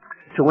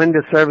end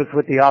the service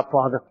with the Our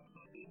Father.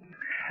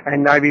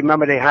 And I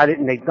remember they had it,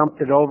 and they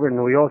dumped it over,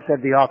 and we all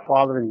said the Our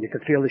Father, and you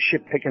could feel the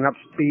ship picking up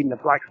speed, and the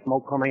black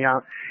smoke coming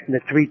out, and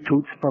the 3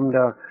 toots from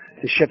the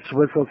ship's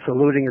whistle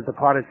saluting the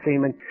departed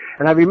seamen.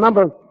 And I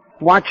remember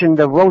watching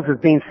the roses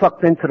being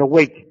sucked into the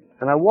wake,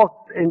 and I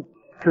walked into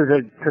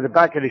the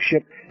back of the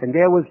ship, and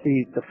there was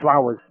the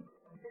flowers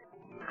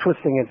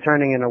twisting and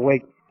turning in the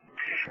wake.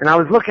 And I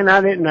was looking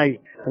at it,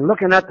 and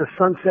looking at the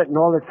sunset and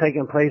all that's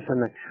taking place,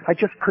 and I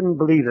just couldn't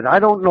believe it. I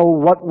don't know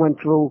what went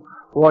through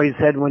Roy's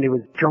head when he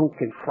was drunk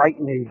and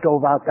frightened and he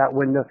dove out that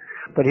window,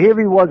 but here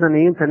he was on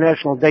the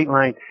international date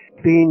line,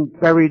 being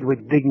buried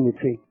with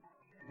dignity.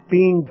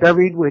 Being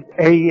buried with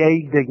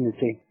AA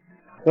dignity.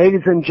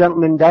 Ladies and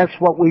gentlemen, that's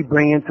what we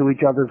bring into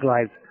each other's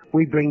lives.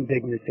 We bring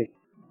dignity.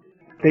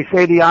 They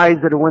say the eyes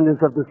are the windows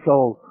of the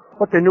soul.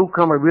 What the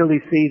newcomer really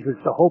sees is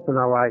the hope in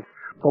our eyes.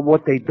 But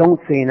what they don't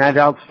see in that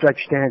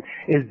outstretched hand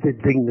is the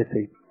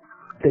dignity.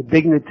 The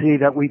dignity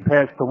that we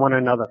pass to one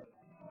another.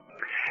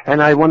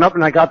 And I went up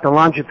and I got the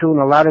longitude and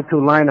the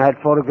latitude line. I had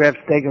photographs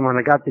taken. When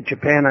I got to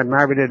Japan, I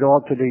married it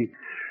all to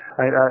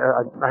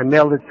I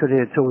mailed it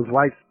to his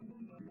wife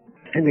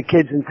and the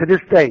kids. And to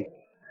this day,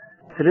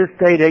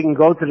 they can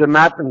go to the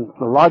map and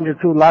the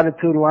longitude,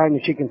 latitude line,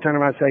 and she can turn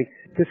around and say,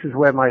 this is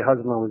where my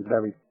husband was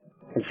buried,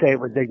 and say it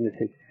with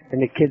dignity.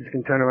 And the kids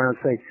can turn around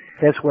and say,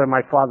 that's where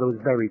my father was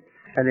buried.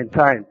 And in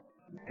time,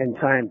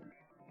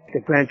 the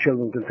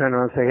grandchildren can turn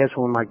around and say, that's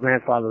where my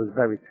grandfather was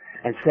buried.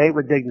 And say it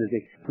with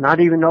dignity.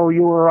 Not even though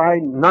you or I,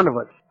 none of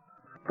us,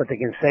 but they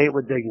can say it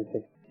with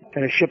dignity.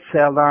 And the ship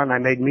sailed on. I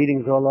made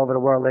meetings all over the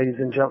world, ladies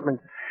and gentlemen.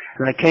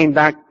 And I came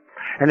back.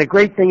 And the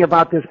great thing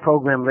about this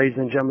program, ladies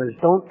and gentlemen,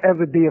 is don't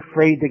ever be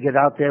afraid to get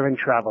out there and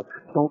travel.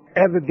 Don't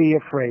ever be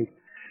afraid.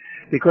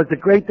 Because the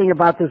great thing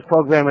about this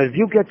program is if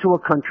you get to a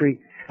country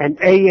and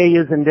AA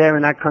isn't there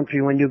in that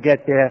country when you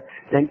get there,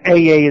 then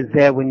AA is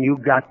there when you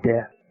got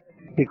there.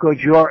 Because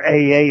you're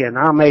AA and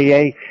I'm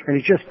AA, and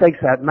it just takes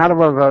that matter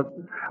of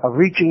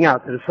reaching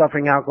out to the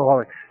suffering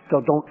alcoholic.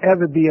 So don't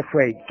ever be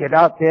afraid. Get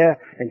out there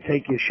and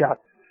take your shot.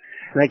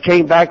 And I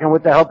came back, and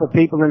with the help of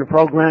people in the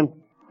program,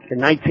 in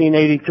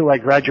 1982 I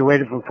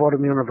graduated from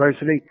Fordham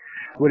University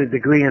with a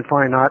degree in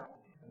fine art.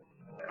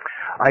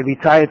 I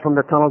retired from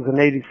the tunnels in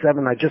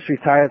 87. I just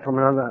retired from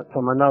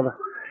another.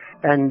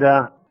 And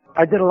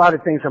I did a lot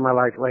of things in my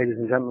life, ladies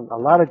and gentlemen. A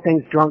lot of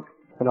things drunk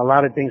and a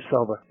lot of things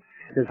sober.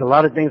 There's a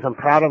lot of things I'm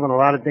proud of and a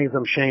lot of things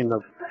I'm ashamed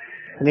of.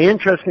 And the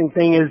interesting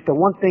thing is, the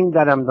one thing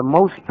that I'm the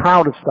most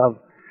proudest of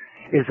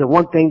is the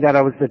one thing that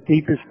I was the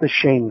deepest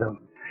ashamed of.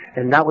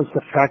 And that was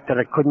the fact that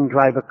I couldn't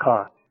drive a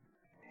car.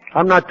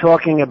 I'm not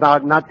talking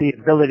about not the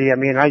ability. I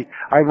mean,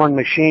 I run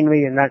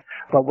machinery and that,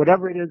 but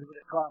whatever it is with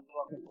a car, I'm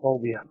talking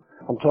phobia.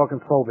 I'm talking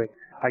phobic.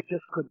 I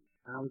just couldn't.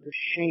 I was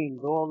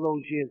ashamed all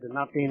those years of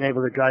not being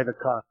able to drive a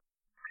car.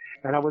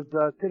 And I was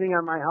sitting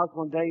at my house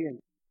one day, and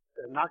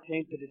a knock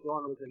came to the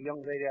door, and it was a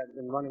young lady I'd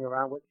been running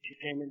around with. She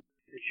came in,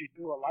 and she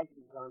threw a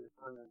license on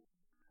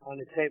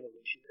the table.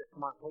 And she said,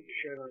 come on, put your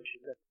shirt on. She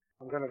said,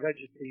 I'm going to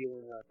register you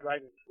in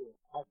driving school.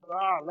 I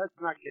said, let's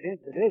not get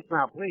into this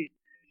now, please.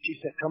 She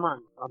said, come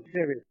on, I'm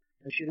serious.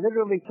 And she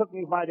literally took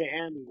me by the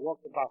hand and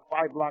walked about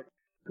 5 blocks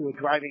to a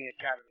driving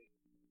academy.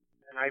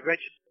 And I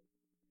registered.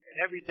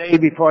 And every day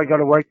before I go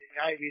to work,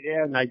 the guy would be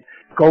there, and I'd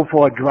go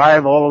for a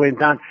drive all the way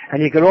down.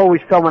 And you could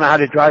always tell when I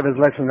had a driver's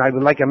lesson, I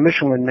was like a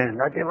Michelin man.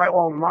 I'd be like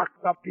all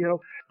marked up,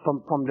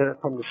 from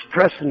the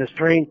stress and the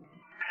strain.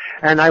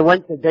 And I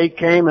went, the day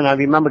came, and I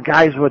remember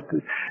guys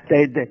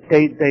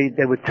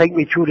they would take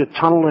me through the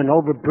tunnel and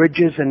over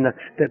bridges, and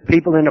the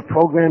people in the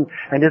program,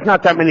 and there's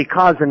not that many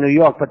cars in New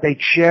York, but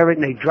they'd share it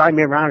and they'd drive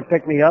me around and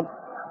pick me up.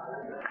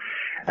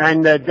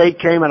 And the day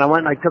came, and I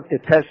went and I took the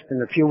test,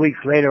 and a few weeks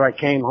later I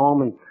came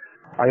home and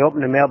I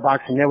opened the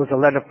mailbox, and there was a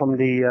letter from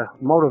the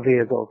motor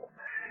vehicle.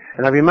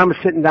 And I remember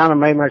sitting down and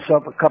made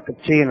myself a cup of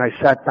tea, and I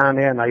sat down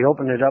there and I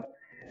opened it up,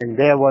 and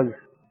there was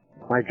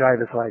my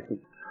driver's license.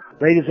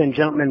 Ladies and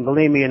gentlemen,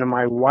 believe me, in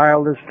my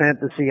wildest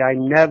fantasy, I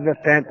never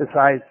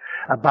fantasized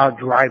about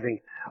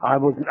driving.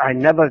 I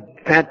never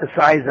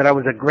fantasized that I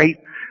was a great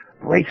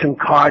racing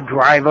car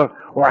driver,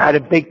 or I had a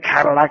big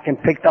Cadillac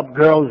and picked up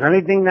girls.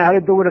 Anything that had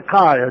to do with a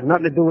car, it had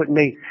nothing to do with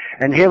me.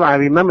 And here I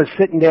remember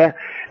sitting there,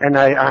 and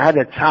I had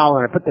a towel,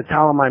 and I put the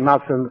towel in my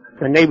mouth, and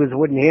the neighbors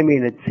wouldn't hear me,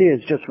 and the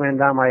tears just ran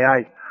down my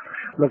eyes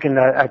looking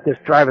at this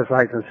driver's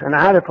license. And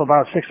I had it for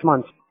about 6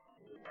 months.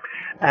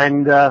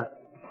 And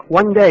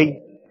one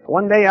day,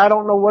 I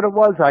don't know what it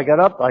was, I got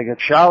up, I got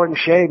showered and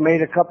shaved,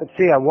 made a cup of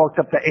tea, I walked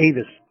up to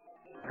Avis,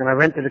 and I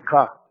rented a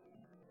car.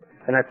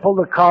 And I pulled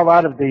the car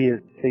out of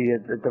the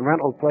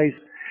rental place,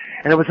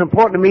 and it was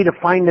important to me to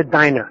find a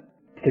diner,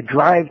 to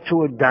drive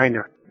to a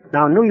diner.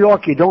 Now, in New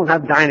York, you don't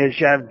have diners.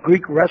 You have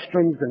Greek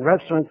restaurants,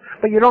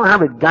 but you don't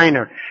have a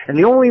diner. And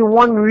the only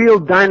one real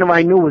diner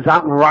I knew was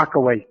out in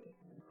Rockaway.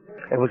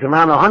 It was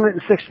around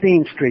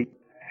 116th Street.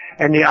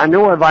 And I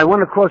knew if I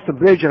went across the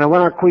bridge and I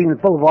went on Queens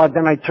Boulevard,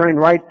 then I turned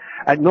right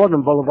at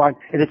Northern Boulevard,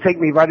 it'd take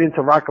me right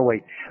into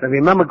Rockaway. And I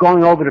remember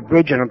going over the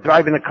bridge, and I'm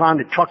driving the car, and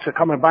the trucks are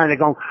coming by, and they're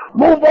going,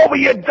 move over,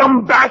 you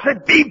dumb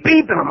bastard, beep,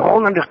 beep, and I'm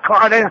holding this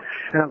car there,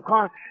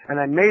 and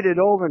I made it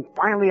over, and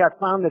finally I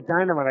found the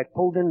diner, and I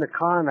pulled in the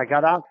car, and I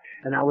got out,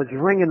 and I was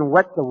wringing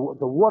wet. The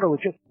water was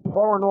just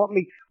pouring off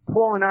me,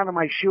 pouring out of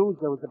my shoes.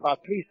 There was about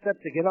 3 steps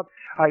to get up.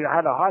 I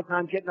had a hard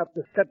time getting up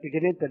the step to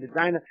get into the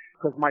diner,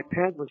 because my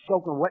pants were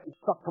soaking wet and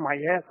stuck to my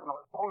ass, and I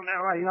was pulling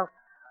that right,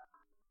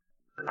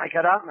 And I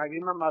got out, and I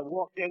remember I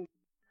walked in,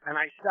 and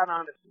I sat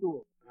on a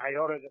stool, and I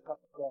ordered a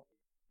cup of coffee.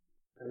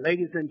 And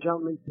ladies and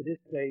gentlemen, to this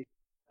day,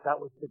 that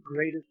was the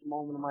greatest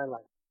moment of my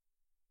life.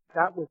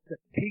 That was the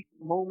peak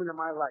moment of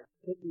my life,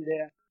 sitting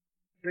there,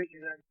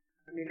 drinking that.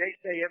 I mean, they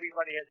say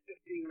everybody has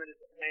 15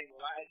 minutes of fame.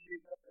 Well, I had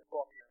 3 cups of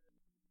coffee.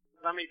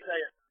 Let me tell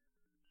you,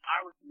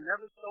 I was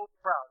never so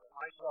proud of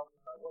myself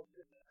as I was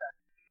sitting there.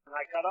 And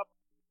I got up,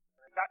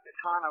 and I got the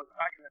car and I was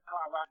back in the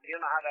car. You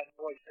know how that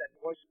voice said.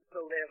 The voice is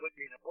still there with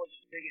me. The voice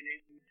is digging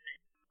in.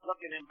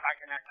 Look at him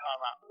backing that car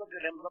out. Look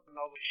at him looking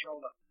over his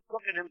shoulder.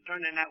 Look at him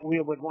turning that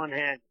wheel with one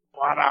hand.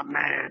 What a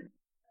man.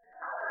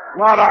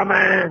 What a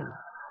man.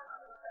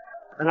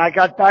 And I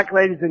got back,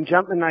 ladies and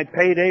gentlemen, I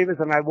paid Avis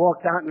and I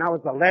walked out and that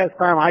was the last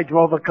time I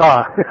drove a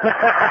car.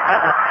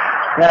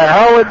 The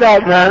hell with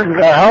that, man.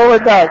 The hell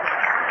with that.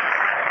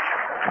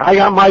 I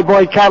got my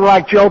boy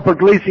Cadillac Joe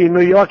Puglisi in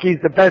New York.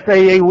 He's the best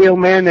AA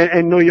wheelman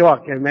in New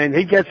York. And man,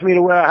 he gets me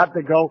to where I have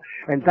to go.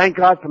 And thank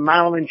God for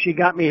Marilyn. She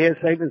got me here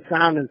safe and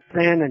sound, and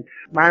Stan and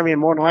Marion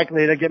more than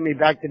likely to get me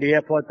back to the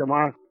airport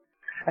tomorrow.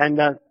 And,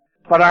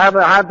 but I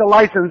have the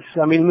license.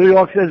 I mean, New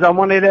York says I'm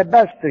one of their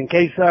best in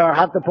case I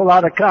have to pull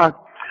out a car.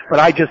 But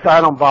I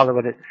don't bother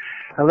with it.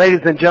 And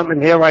ladies and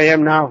gentlemen, here I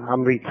am now.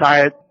 I'm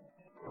retired.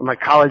 I'm a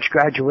college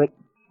graduate.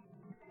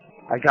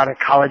 I got a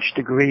college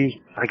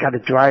degree. I got a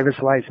driver's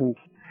license.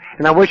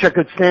 And I wish I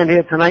could stand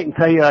here tonight and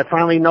tell you I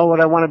finally know what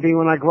I want to be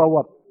when I grow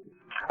up.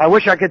 I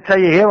wish I could tell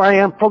you here I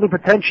am fully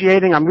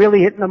potentiating. I'm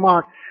really hitting the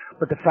mark.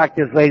 But the fact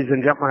is, ladies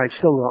and gentlemen, I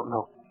still don't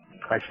know.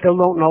 I still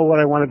don't know what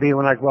I want to be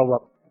when I grow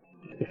up.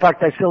 In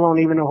fact, I still don't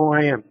even know who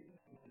I am.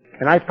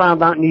 And I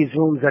found out in these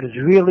rooms that it's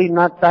really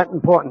not that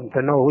important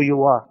to know who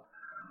you are.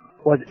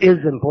 What is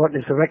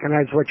important is to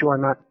recognize what you are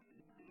not.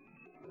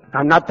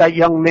 I'm not that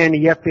young man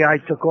the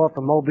FBI took off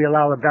from Mobile,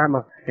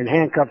 Alabama in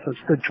handcuffs and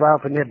stood trial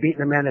for near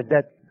beating a man to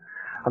death.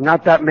 I'm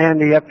not that man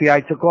the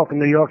FBI took off in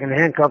New York in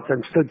handcuffs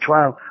and stood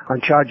trial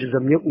on charges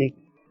of mutiny.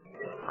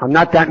 I'm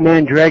not that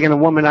man dragging a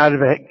woman out of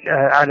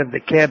the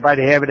cab by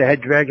the hair of the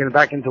head, dragging her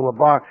back into a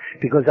bar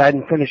because I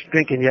hadn't finished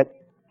drinking yet.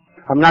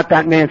 I'm not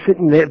that man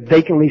sitting there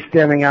vacantly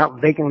staring out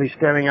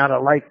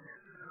at life,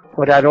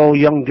 or that old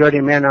young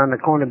dirty man on the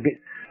corner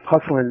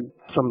hustling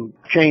some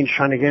change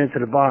trying to get into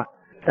the bar.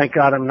 Thank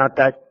God I'm not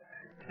that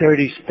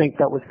dirty stink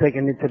that was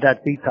taken into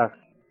that detox.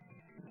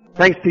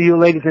 Thanks to you,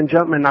 ladies and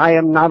gentlemen, I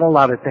am not a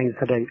lot of things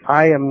today.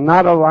 I am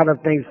not a lot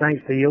of things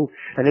thanks to you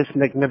and this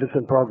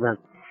magnificent program.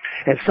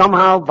 And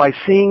somehow, by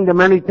seeing the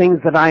many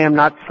things that I am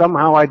not,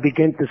 somehow I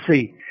begin to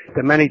see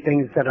the many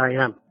things that I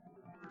am.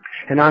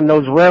 And on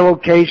those rare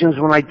occasions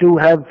when I do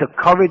have the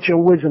courage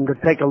and wisdom to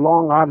take a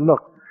long, hard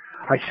look,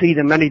 I see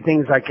the many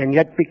things I can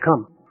yet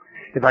become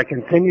if I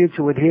continue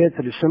to adhere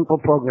to the simple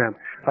program,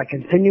 if I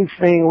continue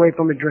staying away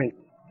from a drink,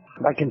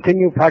 if I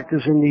continue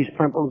practicing these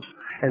principles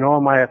in all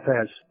my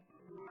affairs.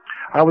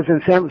 I was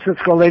in San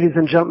Francisco, ladies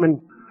and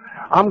gentlemen.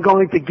 I'm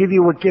going to give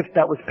you a gift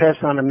that was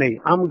passed on to me.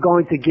 I'm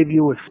going to give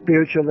you a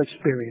spiritual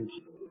experience.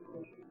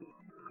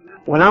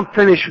 When I'm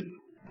finished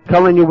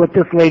telling you what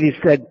this lady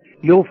said,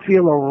 you'll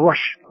feel a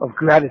rush of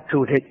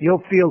gratitude hit.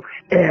 You'll feel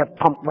air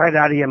pumped right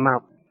out of your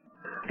mouth.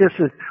 This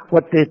is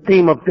what the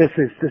theme of this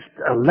is, this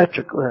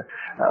electric,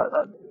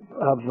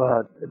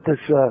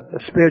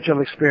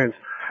 spiritual experience.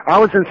 I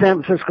was in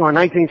San Francisco in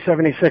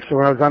 1976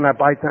 when I was on that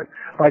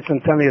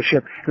bicentennial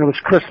ship, and it was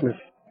Christmas.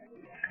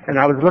 And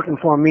I was looking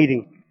for a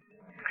meeting.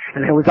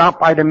 And it was out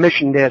by the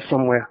mission there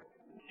somewhere.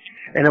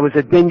 And it was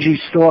a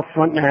dingy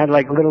storefront, and it had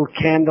like little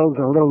candles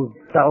and little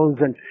bells.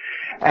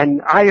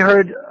 And I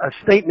heard a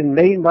statement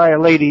made by a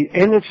lady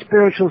in its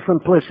spiritual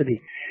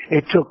simplicity.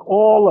 It took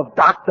all of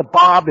Dr.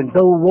 Bob and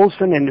Bill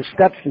Wilson and the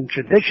steps and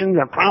traditions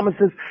and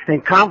promises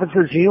and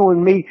conferences, you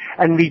and me,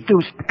 and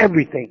reduced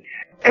everything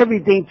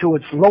to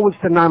its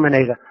lowest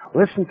denominator.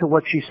 Listen to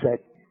what she said.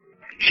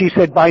 She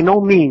said, by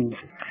no means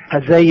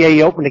has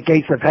AA opened the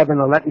gates of heaven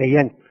and let me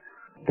in,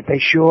 but they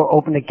sure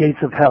opened the gates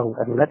of hell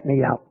and let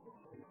me out.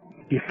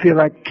 You feel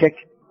that kick?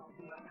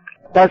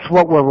 That's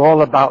what we're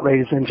all about,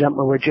 ladies and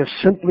gentlemen. We're just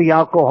simply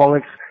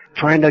alcoholics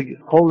trying to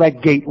hold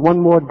that gate one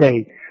more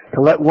day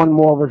to let one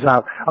more of us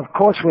out. Of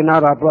course, we're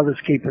not our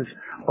brother's keepers,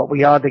 but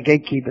we are the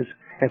gatekeepers,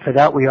 and for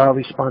that we are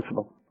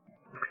responsible.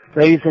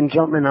 Ladies and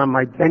gentlemen, on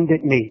my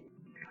bended knee,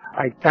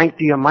 I thank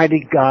the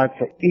Almighty God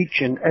for each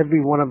and every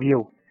one of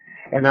you.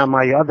 And on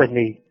my other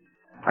knee,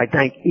 I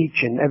thank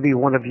each and every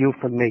one of you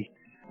for me.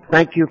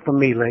 Thank you for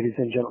me, ladies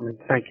and gentlemen.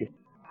 Thank you.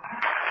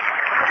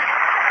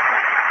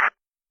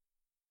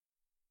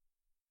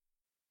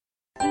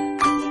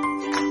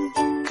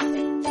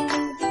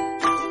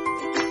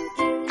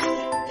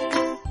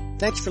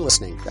 Thanks for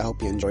listening. I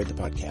hope you enjoyed the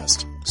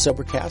podcast.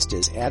 Sobercast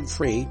is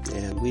ad-free,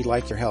 and we'd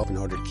like your help in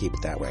order to keep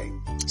it that way.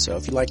 So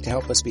if you'd like to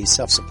help us be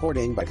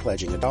self-supporting by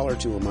pledging $1 or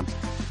 $2 a month,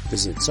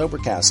 visit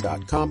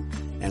Sobercast.com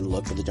and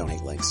look for the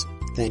donate links.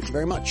 Thank you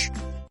very much.